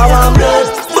 Sister one blood,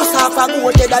 bust off a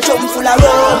goat head a jump full of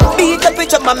rum. Beat up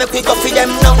each other, make we go for them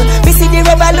now. We see the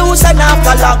revolution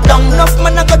after lockdown. Enough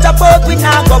man a cut a boat, we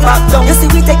now go back down. You see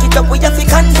we take it up, we have to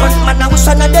confront. Man a wish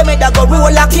on them head a go roll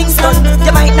a Kingston.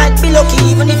 You might not be lucky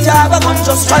even if you have a gun.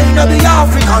 Just try to be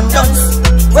African dance.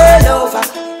 World over,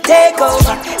 take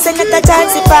over. Send it a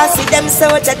chance to pass it. Them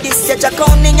soldier this year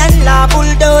Draconian and law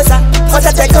bulldozer. But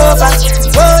I take over,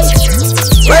 boy.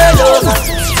 World over,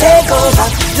 take over.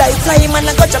 Like fly man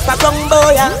and go chop a ground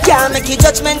boy. Can't make it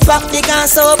judgment back big and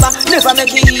sober. Never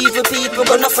make it evil people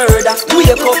go no further.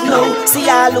 Wake up now, see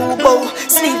all who bow.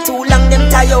 Sleep too long, them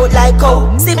tired like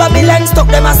cow. See Babylon stuck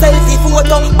them a selfie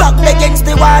photo. Back against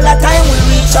the wall, a time we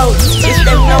reach out. If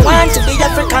them no want to be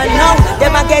African now,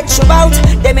 them a get you out.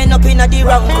 Them end up in a the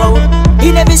wrong crowd.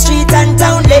 In every street and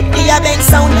town, let the bang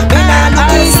sound. Me nah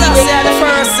look easy. Say the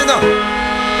first, you know.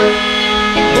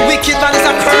 The wicked man is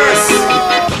a curse.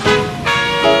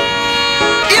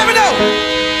 Hear me now.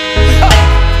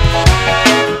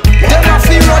 Them have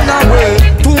to run away.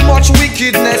 Too much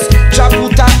wickedness. Jah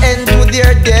put an end to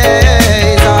their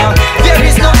days. There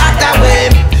is no other way.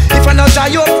 If I not Jah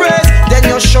your praise, then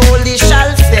you surely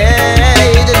shall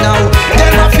fade. Now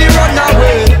them have to run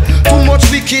away. Too much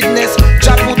wickedness.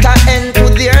 Jah put an end to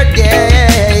their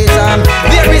days.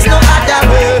 There is no other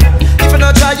way. If I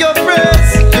not Jah your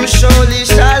praise, you surely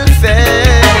shall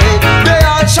fade. They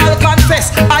all shall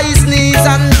confess, eyes, knees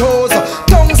and toes,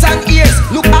 tongues and ears.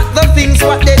 Look at the things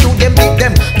what they do, them beat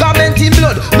them. Garment in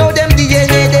blood, now them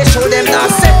DNA they show them. Now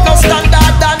set no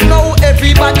standard and now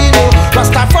everybody know.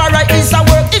 Rastafari is a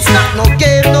work, it's not no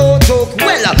game, no joke.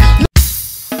 Well,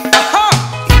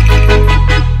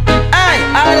 hey,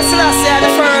 I say the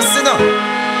first, you know.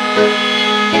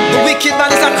 The wicked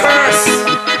man is a curse.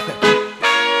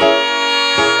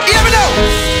 Hear me now.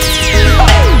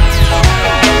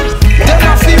 Them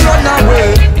have to run away.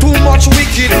 Too much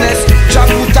wickedness. Jah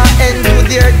put an end to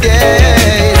their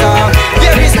days.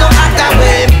 There is no other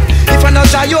way. If I not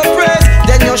Jah your praise,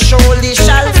 then you surely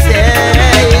shall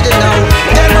fade. Now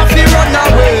them have to run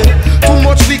away. Too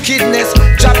much wickedness.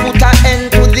 Jah put an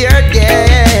end to their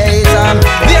days.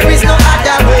 There is no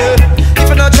other way. If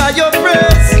I not Jah your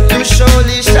praise, you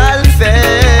surely shall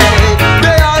fade.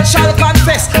 They all shall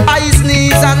confess, eyes,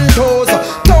 knees and toes,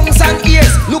 tongues and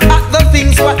ears. Look at the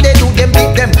things what they do, them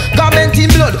beat them. Garment in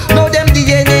blood, now them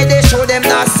DNA they show them.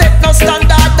 Now set no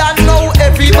standard and now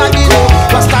everybody know.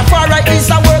 Rastafari is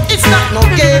a work, it's not no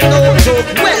game, no joke.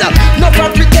 Well, no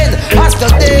pretend as the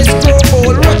days grow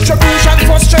old. Retribution,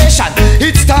 frustration,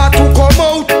 it start to come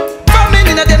out. Famine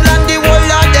in them land, the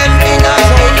whole of them in a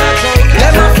zone.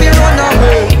 Them have to run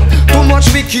away. Too much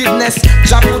wickedness,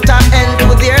 Jah put an end to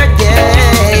their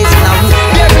days. Now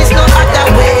there is no other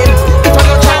way. If I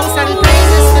no chance and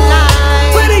praises for life.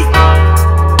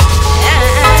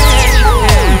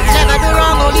 Never do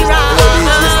wrong, only right.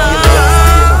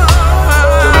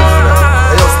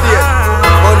 Hey, yo, Steve.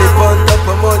 Money pon top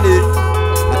of money.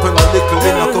 They put my little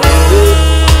in a couple of days.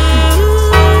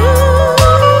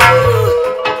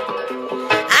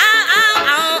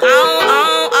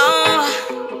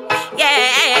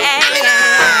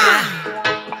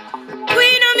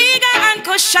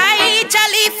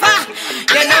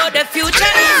 You know the future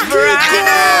is bright.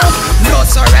 No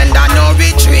surrender, no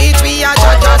retreat. We are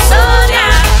just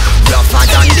soldiers. Rougher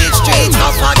than the streets,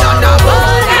 tougher than the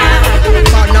border.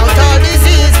 Burn out all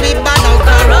disease, we burn out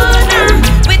corona.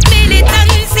 With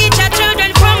militancy, your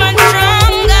children from and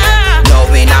stronger. No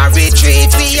in a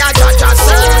retreat, we are just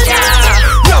soldiers.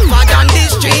 Rougher than the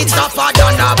streets, tougher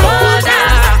than the border.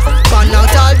 Burn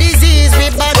out all disease, we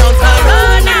burn out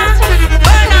corona.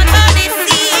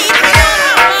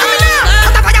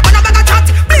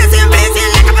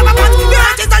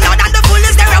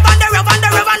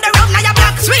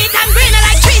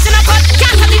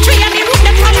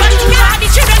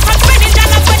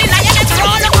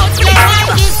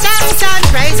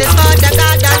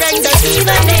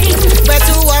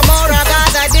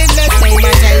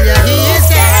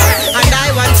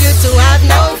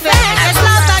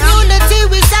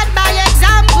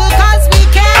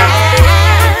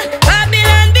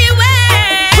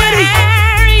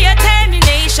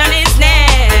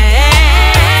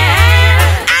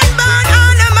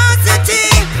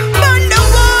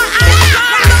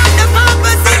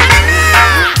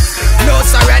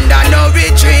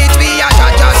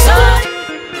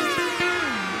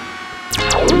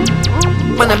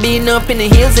 Been up in the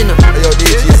hills, you know.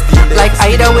 Like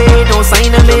either way, no sign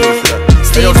of me.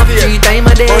 Stay up 3 times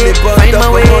a day, find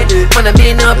my way. When I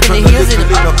been up in the hills, you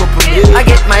know. I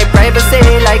get my privacy,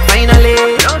 like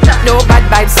finally. No bad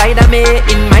vibes side of me.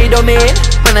 In my don't me.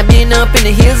 Man, I been up in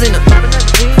the hills, you know.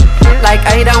 Like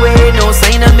either way, no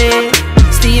sign of me.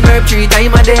 Steam herb 3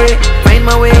 times a day. Find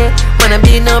my way. Man, I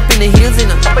been up in the hills, you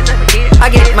know. I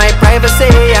get my privacy,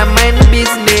 I mind my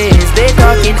business. They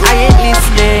talking, I ain't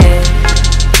listening.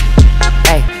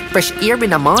 Hey, fresh air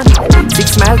in the morning.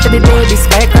 6 miles to the day,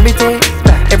 despite gravity.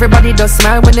 Everybody does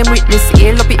smile when them witness.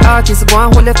 Hail up the artists, go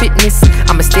and hold the fitness.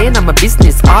 I'ma stay in my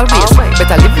business always.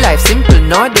 Better live life simple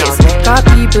nowadays. Cause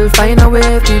people find a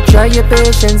way to try your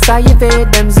patience. I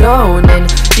evade them zoning.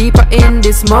 Deeper in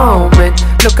this moment.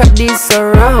 Look at this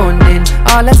surrounding.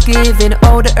 All that's giving,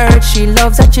 oh the earth, she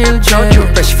loves her children.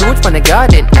 Fresh fruit from the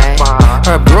garden, eh?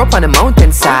 Herb grow up on the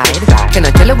mountainside. Can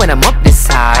I tell her when I'm up this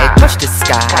side? Touch the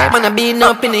sky. Man, I been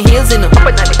up in the hills, you know.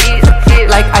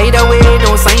 Like either way,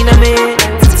 no sign of me.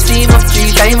 Steam up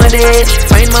 3 times a day.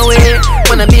 Find my way.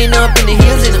 Wanna be up in the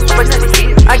hills, you know.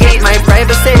 I get my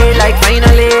privacy, like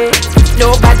finally.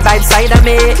 No bad vibes side of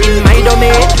me, in my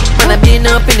domain. Wanna be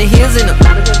up in the hills, you know.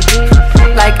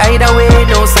 Like either way,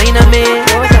 no sign of me.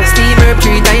 Steam up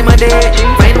 3 times a day.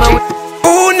 Find my way.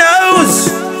 Who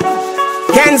knows?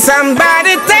 Can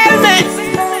somebody tell me?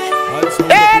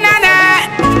 Hey, na na.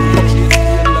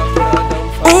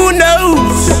 Who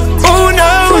knows? Who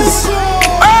knows?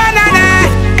 Oh na na.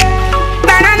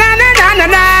 Na na na na na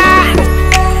na.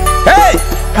 Hey,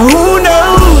 who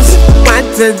knows what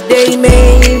the day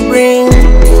may bring?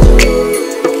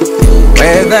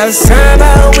 Whether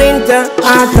summer, winter,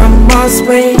 autumn or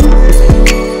spring.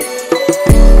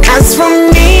 As for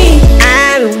me,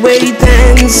 I'll wait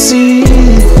and see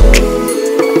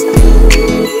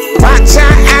what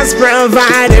Jah has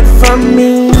provided for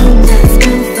me.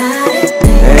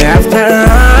 After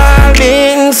all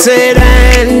being said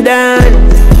and done,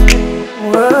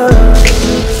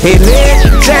 it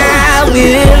Jah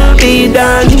will be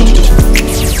done.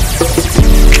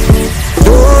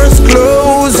 Doors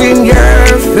close in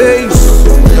your face.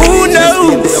 Who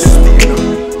knows?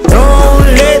 Don't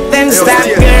let them stop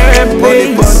your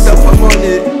pace.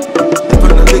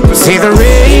 See, the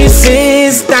race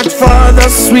is not for the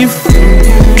swift,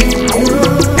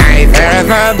 neither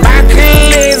the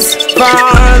battle is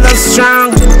for the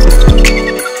strong.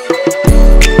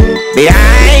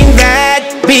 Behind that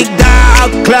big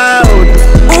dark cloud,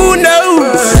 who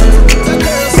knows?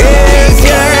 There's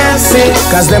your sin.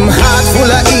 Cause them heart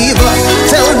full of evil.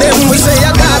 Tell them we say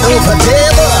I got over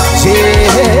devil.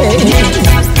 Yeah.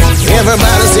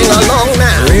 Everybody sing along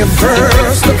now.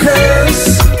 Reverse the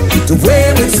curse to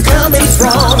where it's coming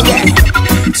from. Yeah.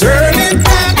 Turn it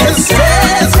back as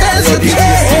fast as you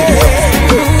can.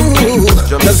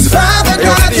 Cause Father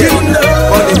God, you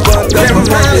know their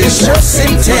malicious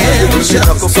intention.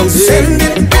 So send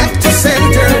it back to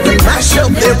center and mash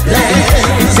up their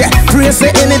plans. Yeah, pray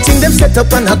say anything them set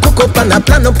up and a cook up and a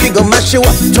plan up, we go mash you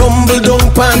up. Tumble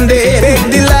down pan there. Beg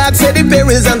the Lord say the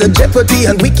perils and the jeopardy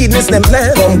and wickedness them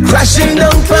plan come crashing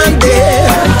down pan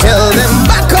there. Tell them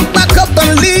back up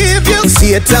and leave you.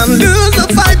 Satan lose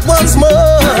the fight once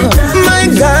more. My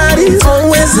God is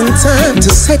always in time to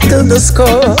settle the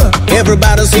score.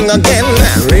 Everybody sing again.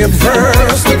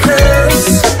 Reverse the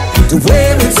curse to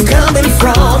where it's coming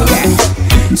from. Yeah.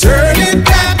 Turn it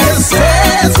back as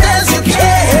fast as you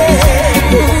can.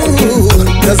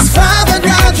 Cause Father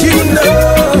God, you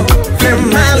know their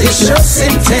malicious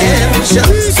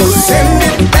intentions. So send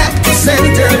it back to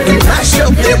center and mash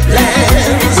up their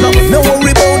plans. No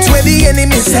worry about where the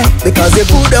enemy's at, because they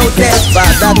put out there.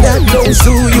 Father God knows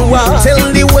who you are. Tell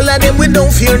the whole of them we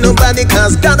don't fear nobody,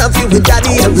 cause God of you with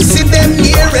daddy and we see them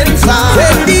near and far.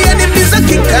 When the enemies are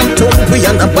kick and tump, we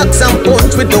on a box and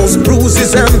punch with those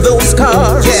bruises and those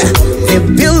scars. Yeah, they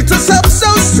built us up so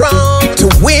strong to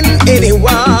win any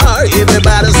war.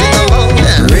 Everybody sing along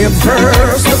now.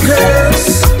 Reverse the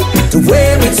curse to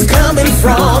where it's coming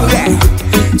from. Yeah.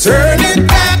 Turn it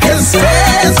back as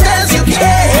fast as you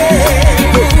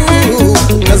can.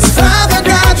 Cause Father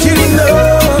God, you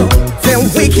know their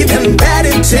wicked and bad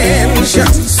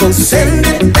intentions. So send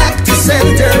it back to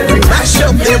center and mash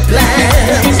up their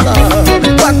plans.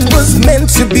 What was meant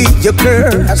to be your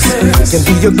curse can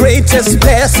be your greatest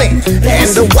blessing.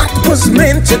 And what was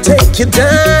meant to take you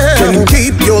down can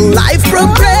keep your life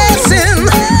progressing.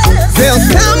 They'll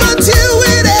come at you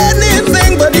with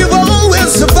anything, but you've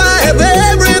always survived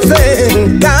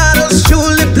everything. God has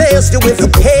surely blessed you with a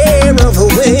pair of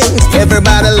wings.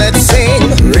 Everybody let's sing.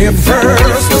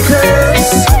 Reverse the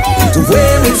curse to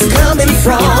where it's coming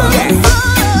from. Yeah.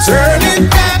 Turn it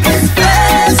back as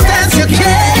fast as you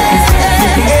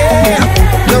can.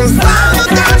 Cause Father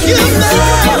God, you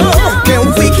know their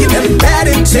wicked and bad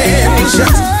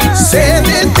intentions. Send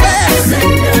it back.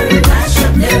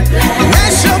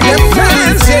 Mash up their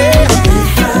plans,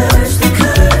 yeah.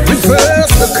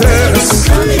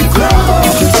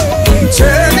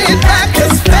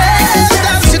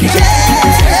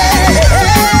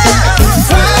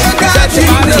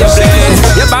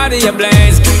 body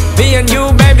ablaze. Me and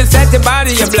you, baby, set your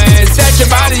body ablaze. Set your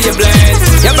body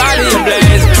ablaze. Your body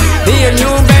ablaze. Me and you,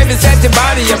 baby, set your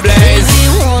body ablaze. Baby,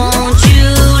 won't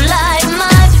you light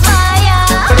my fire?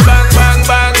 Bang, bang,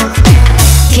 bang.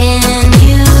 Can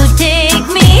you take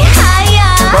me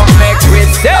higher? Come back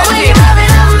with that. When you're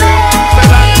rubbing on me,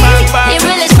 bang, bang, bang. it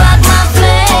really spark my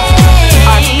flame.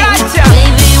 I gotcha.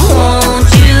 Baby, won't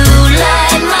you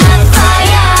light my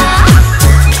fire?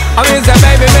 I mean, say,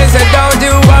 baby, me say, don't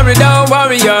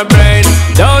worry your brain.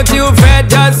 Don't you fret,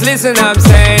 just listen, I'm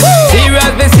saying. Serious,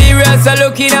 be serious, so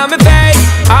looking at my face.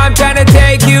 I'm trying to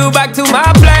take you back to my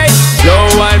place. Slow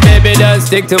one, baby, just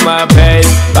stick to my pace.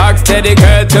 Rock steady,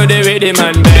 girl, to the rhythm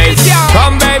and bass.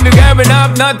 Come, baby, girl,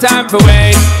 enough, no time for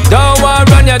wait. Don't want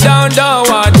run you down, don't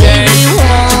want change. Baby,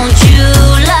 won't you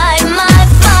light my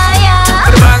fire?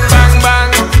 Bang, bang,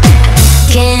 bang.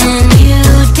 Can you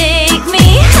take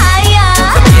me higher?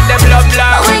 Get them love,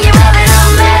 love. When you're rubbing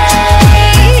on me,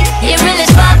 it really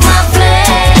spark my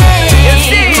flame. You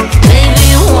see?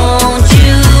 Baby, won't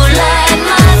you light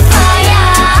my fire?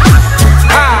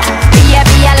 Yeah,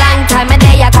 be a long time a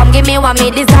day. Come give me what me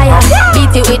desire.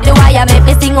 Beat it with the wire, make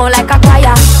me sing all like a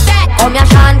choir. Come here,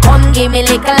 Sean, come give me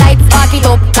little light, spark it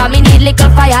up. Cause me need little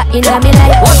fire in me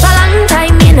life. What's a long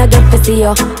time me no get to see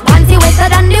you? Panty wetter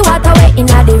than the water way in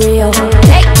the Rio.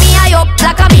 Take me high up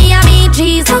like a me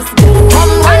Jesus.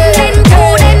 Come one then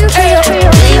two then three.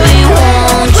 Baby,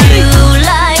 won't you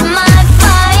light my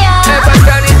fire? Never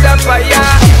turn it up fire.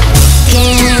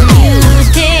 Can you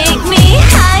take me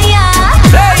higher?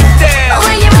 Lady.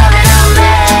 When you're rubbing on me,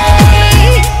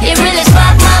 it really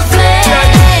spark my flame.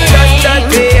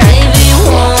 Baby,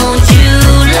 won't you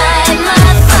light my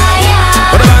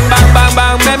fire? Bang, bang, bang,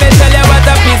 bang. Let me tell you what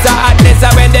a piece of hotness.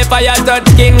 When the fire touch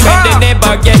skin, when the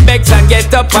neighbor get vexed and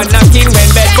get up and knocking, when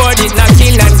bedboard is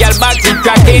knocking and girl back is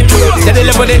cracking.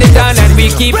 Steadily put it on and we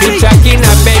keep it tracking.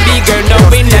 And baby girl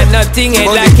knowing that nothing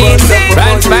ain't lacking.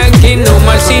 Brand spanking, no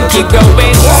machine keep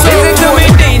going. Listen to me,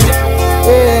 DJ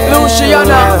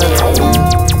Luciano.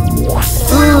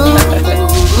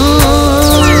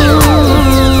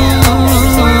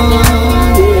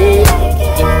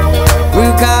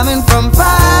 We're coming from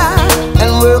far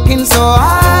and working so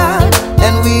hard,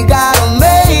 and we gotta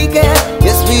make it.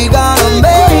 Yes, we gonna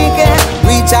make it.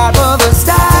 Reach out for the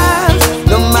stars,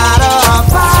 no matter how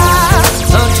far.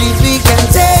 Oh, geez, we can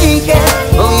take it.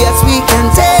 Oh, yes, we can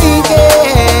take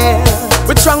it.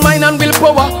 With strong mind and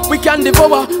willpower, we can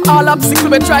devour all obstacles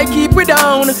we try keep we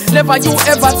down. Never you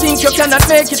ever think you cannot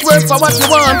make it work for what you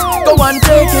want. Go and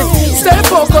take it. Stay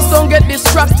focused, don't get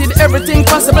distracted. Everything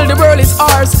possible, the world is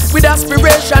ours. With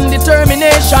aspiration,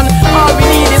 determination, all we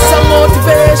need is some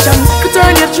motivation to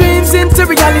turn your dreams into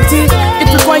reality. It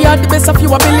requires the best of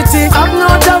your ability. Have no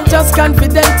doubt, just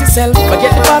confident yourself.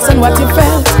 Forget the past and what you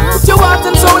felt. Put your heart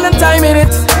and soul and time in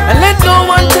it, and let no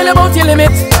one tell you about your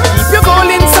limit. Keep your goal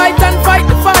in sight and fight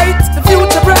the fight. The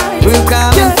future bright. We're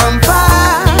coming from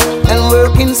far and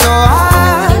working so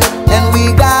hard, and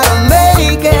we gotta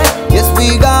make it. Yes,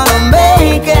 we gonna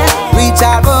make it. Reach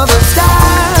out for the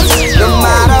stars, no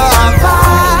matter how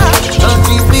far. Oh,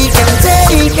 geez, we can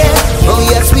take it. Oh,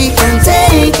 yes, we can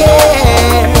take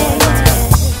it.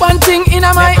 One thing in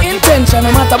my intention,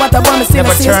 no matter what I wanna see.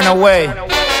 Never turn away.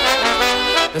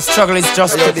 The struggle is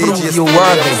just to prove you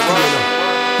worthy.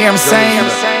 Hear what I'm saying?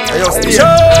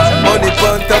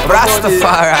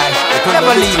 Rastafari,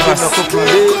 never leave us.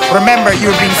 Remember,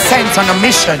 you've been sent on a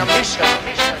mission.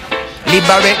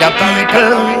 Liberate the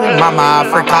people, Mama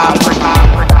Africa.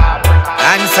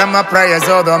 Answer my prayers,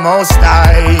 oh the Most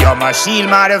High. You're my shield,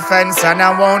 my defense, and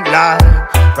I won't lie.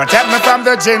 Protect me from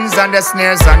the gyms and the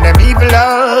snares and the evil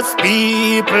of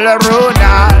people around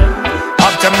now.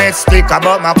 Optimistic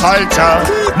about my culture,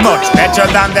 much better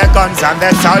than the guns and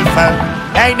the sulfur.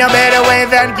 Ain't no better way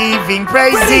than giving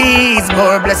praises.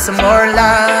 More blessing, more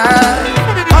love.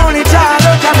 Only child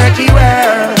can make you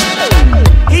well.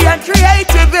 He had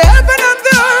created the heaven and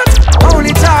the earth.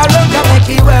 Only child can make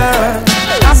you well.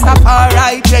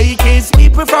 Rastafari take his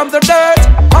people from the dirt.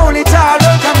 Only child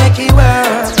can make you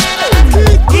well.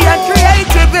 He had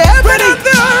created the heaven and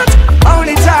the earth.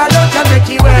 Only child can make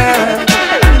you well.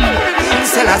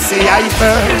 Still I say I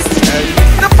first.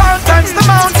 The fountains, the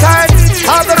mountains,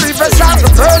 all the rivers and the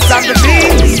birds and the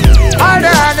bees, all the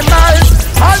animals,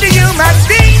 all the human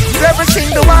beings, every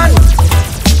single one.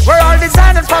 We're all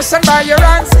designed and fashioned by your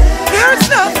hands. There's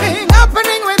nothing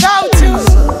happening without you.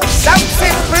 Something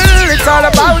simple, it's all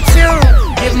about you.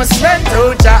 Give me strength,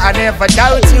 oh Jah, I never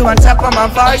doubt you. On top of my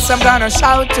voice, I'm gonna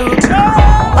shout to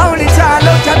only Jah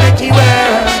can make you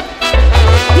well.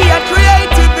 He had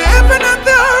created the heaven and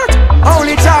the earth.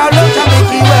 Only Jah can make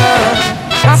you well.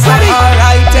 That's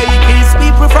alright,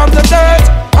 from the dirt.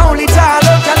 Only Jah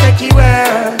Lord can take you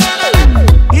where.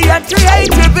 He had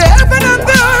created the heaven and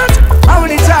the earth.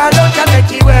 Only Jah Lord can take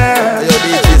you where.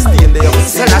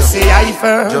 So I say I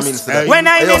first. When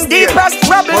I'm in deepest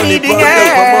trouble needing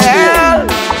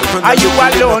help, are you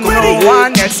alone, no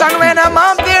one else? And when I'm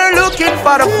up there looking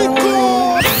for the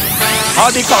food,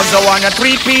 all because I wanna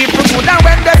treat people good. And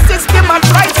when the system a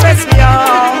try to stress me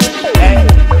out,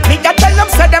 me can tell them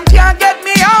so them can't get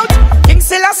me out. King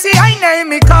Selassie I name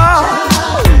me call.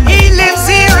 He lives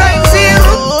here and here.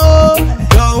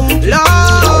 Lord,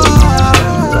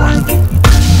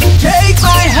 take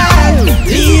my hand,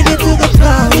 lead me to the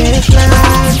promised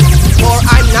land. For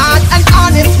I'm not an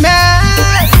honest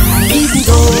man, even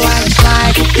though I try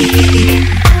to be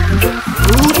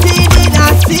rooted in a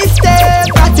system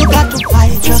that you got to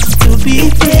fight just to be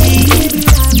free.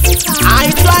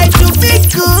 I try to be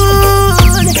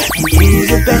good and do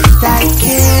the best I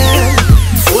can,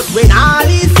 but when all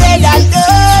is said and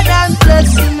done, I'm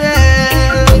just a man.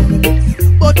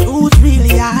 But who's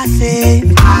really I say?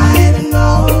 I don't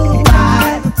know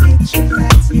by the picture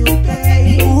that you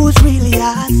paint. Who's really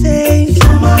I say?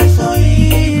 Some are so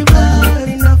evil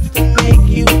enough to make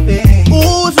you pay.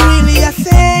 Who's really I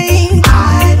say?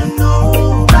 I don't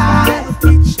know by the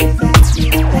picture that you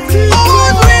paint.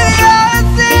 Who's really I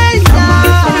say?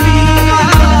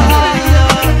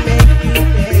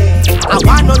 I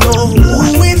wanna know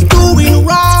who is doing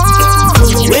wrong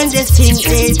when they think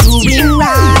they're doing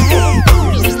right.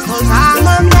 Cause I'm a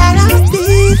man of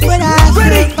peace, but I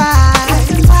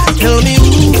survive. Tell me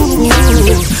who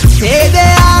say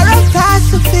they are a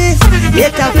pacifist,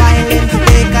 yet a violence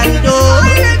they can do.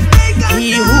 He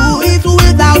who is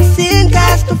without sin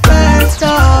cast the first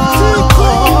stone.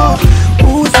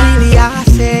 Who's really a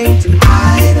saint?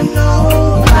 I don't know.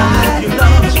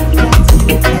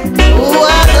 Oh, I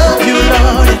love you,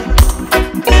 Lord.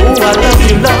 Oh, I love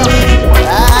you, Lord.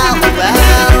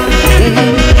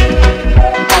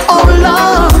 Oh,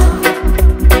 Lord,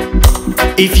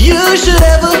 if you should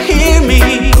ever hear me,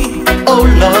 oh,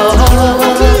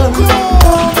 Lord,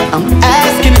 I'm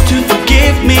asking you to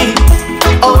forgive me,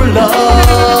 oh, Lord.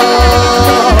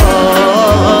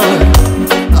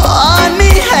 On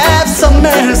me have some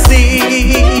mercy,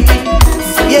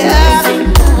 yeah.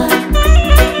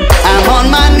 I'm on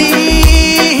my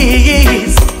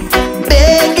knees,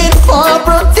 begging for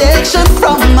protection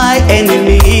from my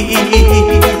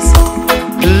enemies.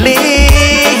 Please,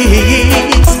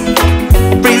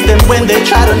 praise them when they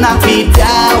try to knock me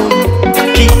down.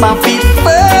 Keep my feet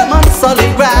firm on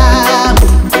solid ground.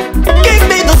 Give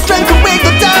me the strength to break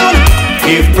the down.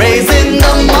 Give praise in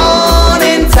the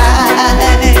morning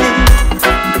time.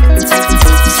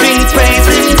 Sing praise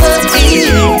in the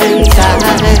evening time.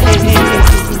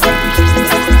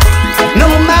 No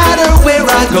matter where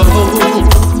I go,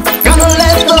 gonna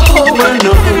let the whole world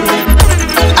know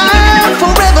I'll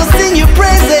forever sing your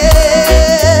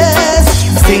praises.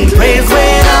 Sing praise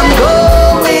when I'm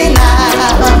going out.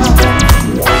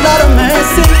 Lord of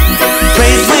mercy,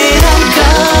 praise when I'm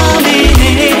coming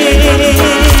in.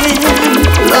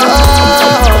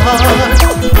 Lord,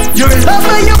 your love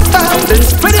and your found and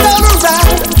spread it all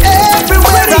around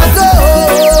everywhere I go.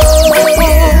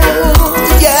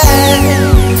 Yeah,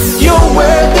 you're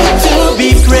worthy to be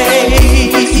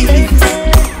praised,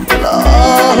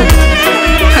 Lord.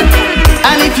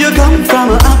 And if you come from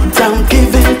a uptown,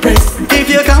 give him praise. If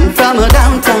you come from a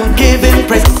downtown, give him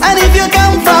praise. And if you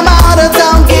come from out of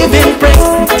town, give him praise.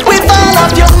 With all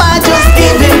of your mind, just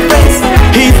give him praise.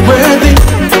 He's worthy,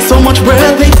 so much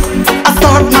worthy. I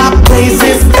start my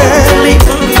praises early.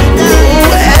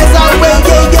 Ooh, as I will,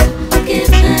 yeah, yeah.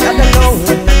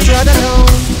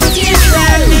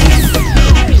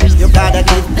 You gotta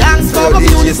give thanks for a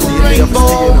beautiful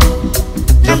rainbow.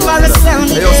 And for the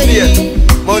sunny day.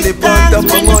 Money burnt up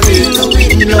my money.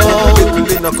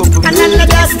 And on the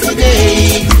dusty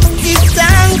day, give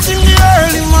thanks in the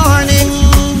early morning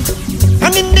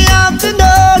and in the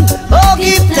afternoon. Oh,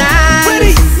 give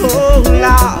thanks, oh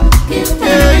Lord. You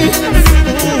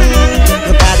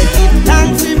gotta give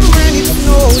thanks even when it's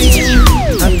snowing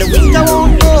and the winter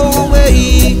won't go away.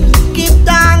 Give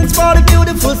thanks for the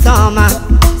beautiful summer.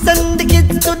 Send the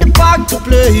kids to the park to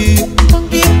play.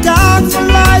 Give thanks for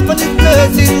life and its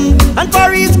blessing, and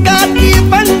for his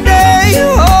God-given day.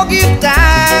 Oh, give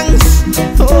thanks,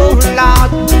 oh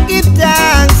Lord, give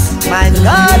thanks. My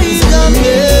God is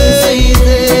amazing.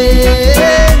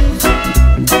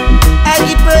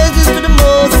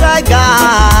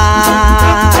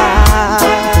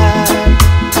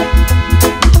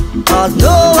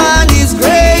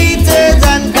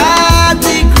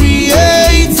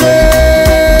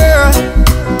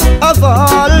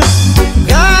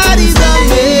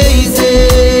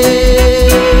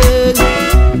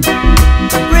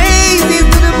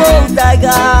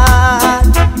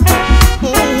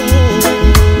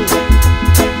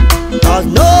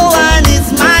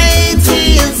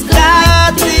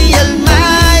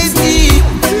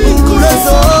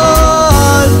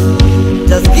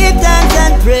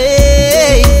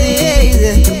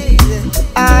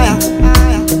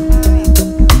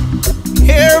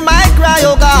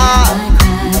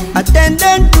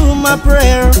 and do my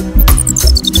prayer.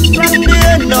 From the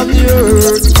end of the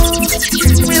earth,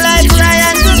 will I cry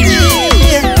unto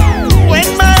thee when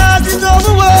my heart is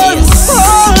overwhelmed? Yes. Oh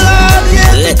Lord,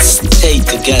 yeah. Let's stay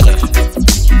together.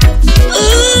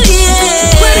 Ooh,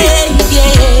 yeah,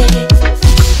 yeah.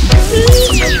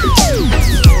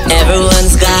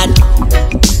 Everyone's got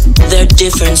their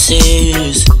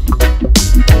differences.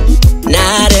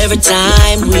 Not every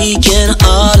time we can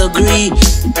all agree.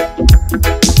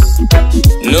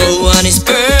 No one is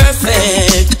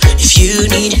perfect. If you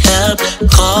need help,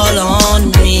 call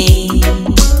on me.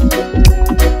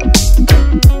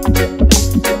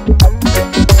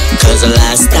 Cause the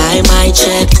last time I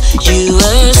checked, you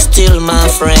were still my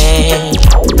friend.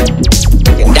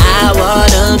 And I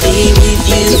wanna be with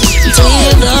you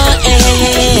till the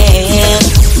end.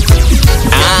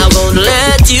 I won't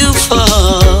let you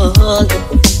fall.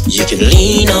 You can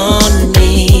lean on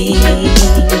me.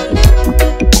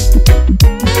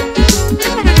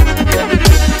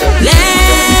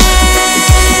 Let's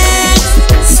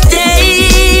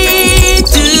stay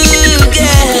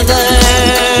together.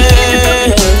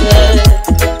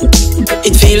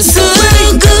 It feels so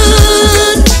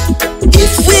good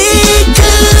if we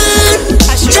could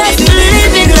just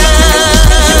live in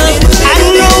love. I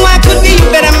know I could be a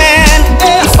better man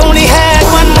if only had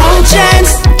one more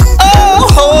chance.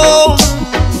 Oh,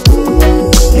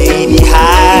 maybe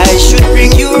I should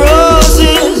bring you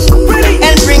roses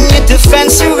and bring you to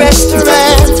fancy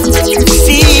restaurants.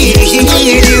 Feed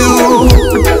you.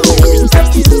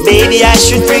 Maybe I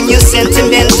should bring you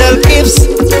sentimental gifts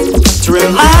to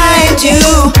remind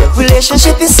you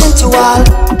relationship is sensual,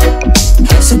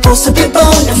 supposed to be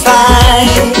bona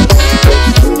fide.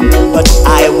 But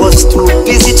I was too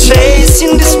busy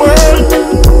chasing this world,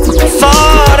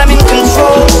 thought I'm in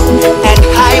control and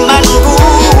I'm on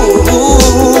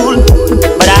rule.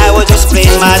 But I was just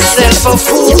playing myself a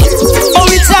fool.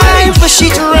 Only time for she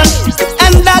to run,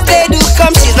 and that day do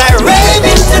come, she's like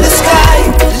raving to the sky.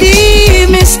 Leave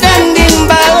me standing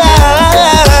by.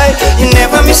 You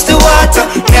never miss the water,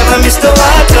 never miss the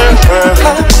water,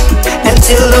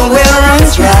 until the well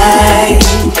runs dry.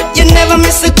 You never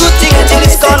miss a good thing until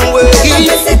it's gone away.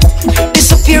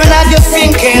 Disappearing out your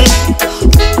thinking.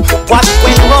 What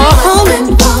went wrong?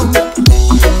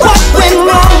 What went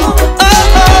wrong?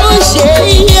 Oh, yeah.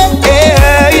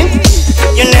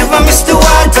 You never miss the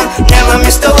water, never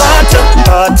miss the water,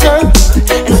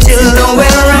 until the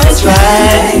well runs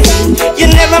dry. You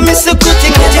never miss a good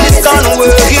thing until it's gone away.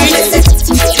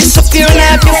 Disappearing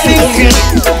out your thinking.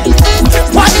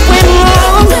 What went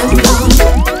wrong?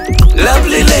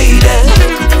 Lovely lady.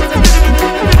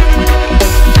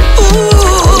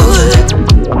 Ooh.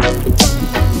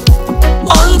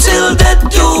 Until that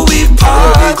do we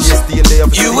part,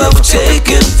 you have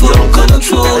taken full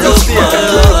control of my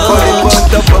heart.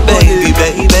 Baby,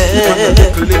 baby.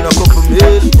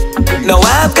 Now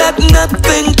I've got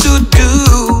nothing to do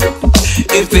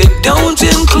if it don't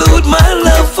include my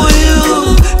love for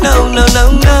you. No, no,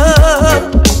 no, no.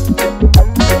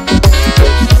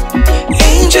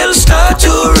 Angels start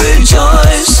to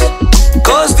rejoice,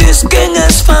 cause this king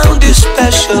has found his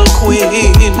special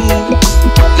queen.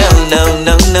 No, no,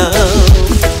 no, no.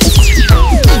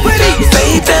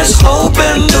 Faith has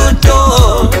opened the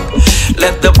door.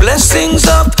 Let the blessings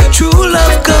of true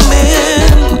love come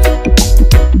in.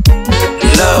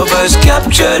 Love has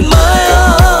captured my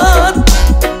heart,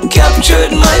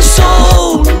 captured my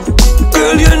soul.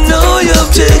 Girl, you know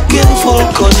you've taken full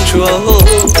control.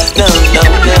 No, no,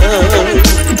 no.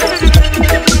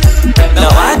 Now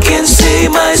I can see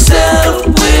myself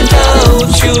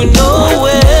without you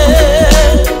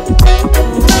nowhere.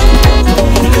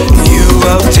 You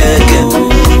have taken.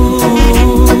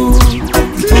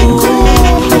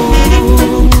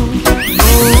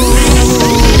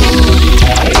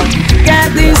 Got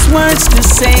these words to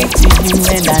say to you,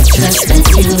 and I trust that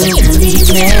you will believe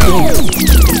me.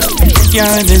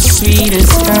 You're the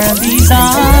sweetest girl these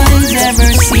eyes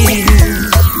ever seen.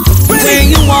 The way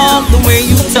you walk, the way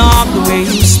you talk, the way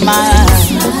you smile,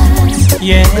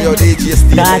 yeah,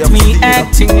 got me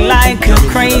acting like a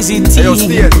crazy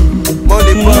teen. Well,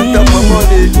 I'm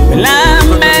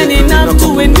man enough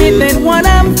to admit that what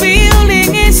I'm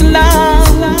feeling is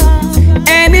love,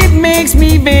 and it makes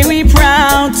me very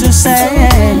proud to say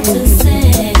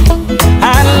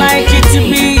I'd like you to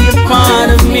be a part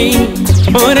of me,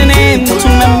 put an end to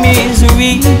my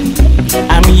misery.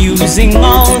 I'm using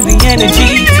all the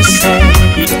energy to say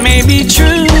it may be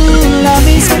true, love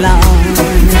is blind,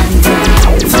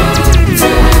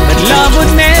 but love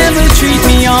would never treat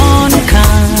me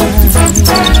unkind.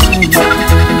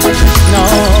 No,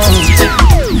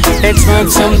 let's work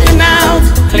something out,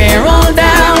 clear all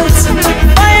doubt.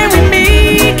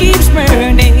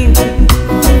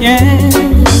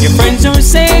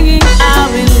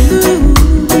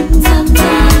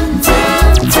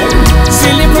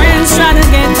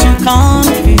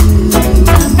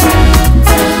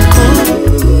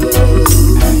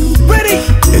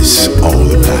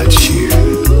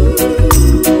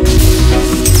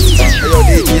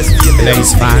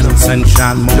 LA's final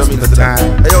sunshine most of the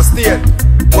time. Hey, yo, Stan,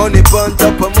 money burnt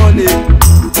up for money.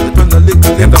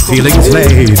 And the feelings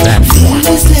lay back.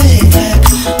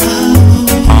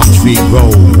 Palm tree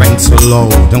grow, rent so low,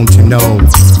 don't you know?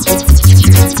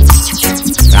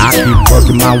 I keep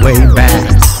working my way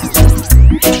back.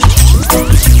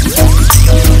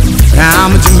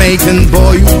 I'm a Jamaican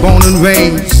boy who's born and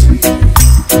raised.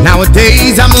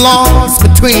 Nowadays I'm lost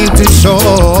between two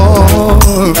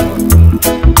shores.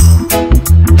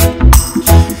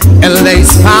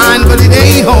 LA's fine, but it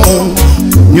ain't home.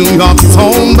 New York is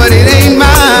home, but it ain't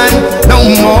mine no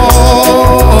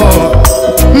more.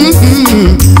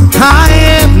 I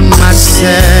am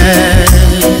myself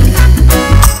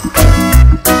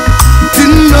to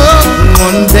no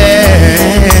one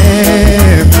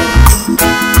there,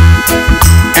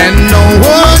 and no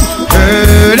one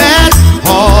heard at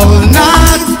all,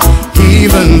 not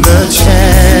even the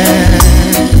chant.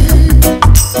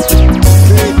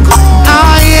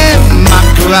 I am my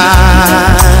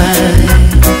pride,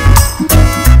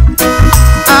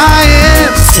 I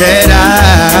am said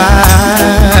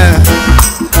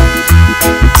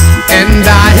and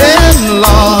I am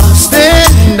lost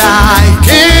and I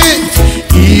can't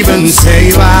even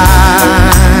say why.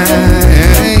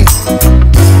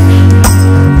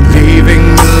 Leaving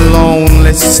me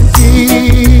lonely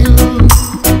still.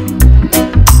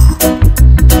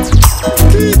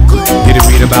 Did you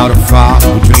read about a father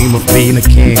who dreamed of being a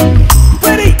king?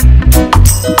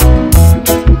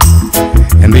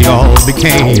 And they all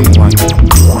became one,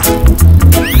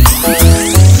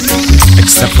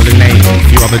 except for the name. A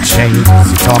few other changes.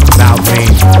 You talk about me.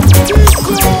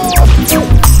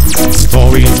 The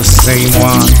story is the same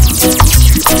one.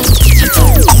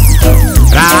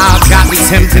 But I've got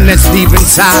this emptiness deep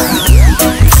inside,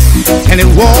 and it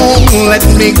won't let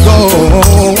me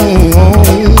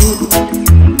go.